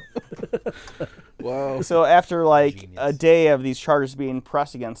 Wow. So after like a Genius. day of these charges being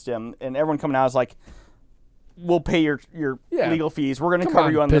pressed against him, and everyone coming out is like, "We'll pay your Yeah. legal fees. We're going to Come cover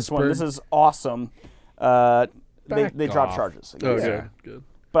on, you on this one. Pittsburgh. This is awesome." They Back dropped off. charges. Oh, against good. him. Good.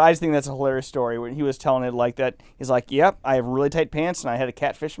 But I just think that's a hilarious story when he was telling it like that. He's like, "Yep, I have really tight pants, and I had a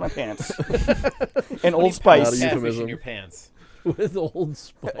catfish in my pants." And Old Not a Spice. Catfish euphemism. in your pants. with Old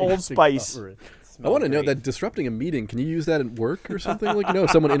Spice. Old to Spice. cover it. I want to know that disrupting a meeting, can you use that at work or something? Like, if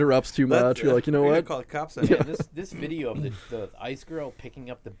someone interrupts too much, you're like, you know We're gonna what? call the cops on Yeah, you. this video of the ice girl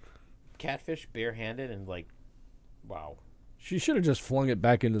picking up the catfish barehanded and like, wow. She should have just flung it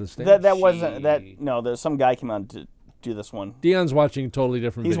back into the stand. That wasn't that. No, there's some guy came out to do this one. Dion's watching a totally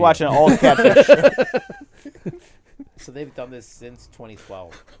different He's video. watching all the catfish. So they've done this since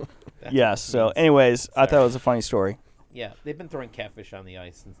 2012. That's Yes. what So, means. anyways, I thought Sorry. it was a funny story. Yeah, they've been throwing catfish on the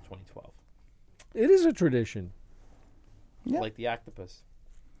ice since 2012, It is a tradition. Yeah. like the octopus.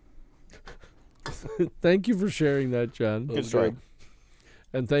 Thank you for sharing that, John. Good story.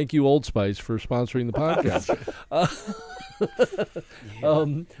 And thank you, Old Spice, for sponsoring the podcast.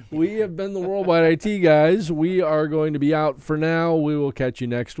 We have been the Worldwide IT guys. We are going to be out for now. We will catch you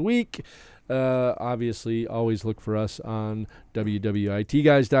next week. Obviously, always look for us on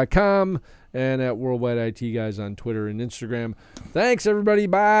www.itguys.com and at Worldwide IT Guys on Twitter and Instagram. Thanks, everybody.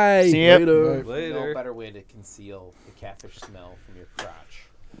 Bye. See ya. Later. Later. No better way to conceal the catfish smell from your crotch.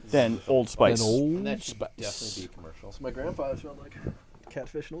 Then Old Spice. Then Old And that should Spice. definitely be a commercial. My grandfather smelled like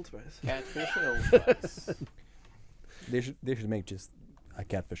catfish and Old Spice. Catfish and Old Spice. They should make just a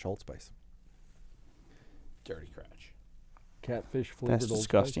catfish Old Spice. Dirty crotch. Catfish flavored That's Old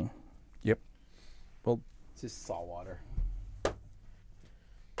disgusting. It's just salt water. Spice.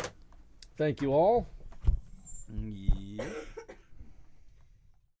 Thank you all. Yeah.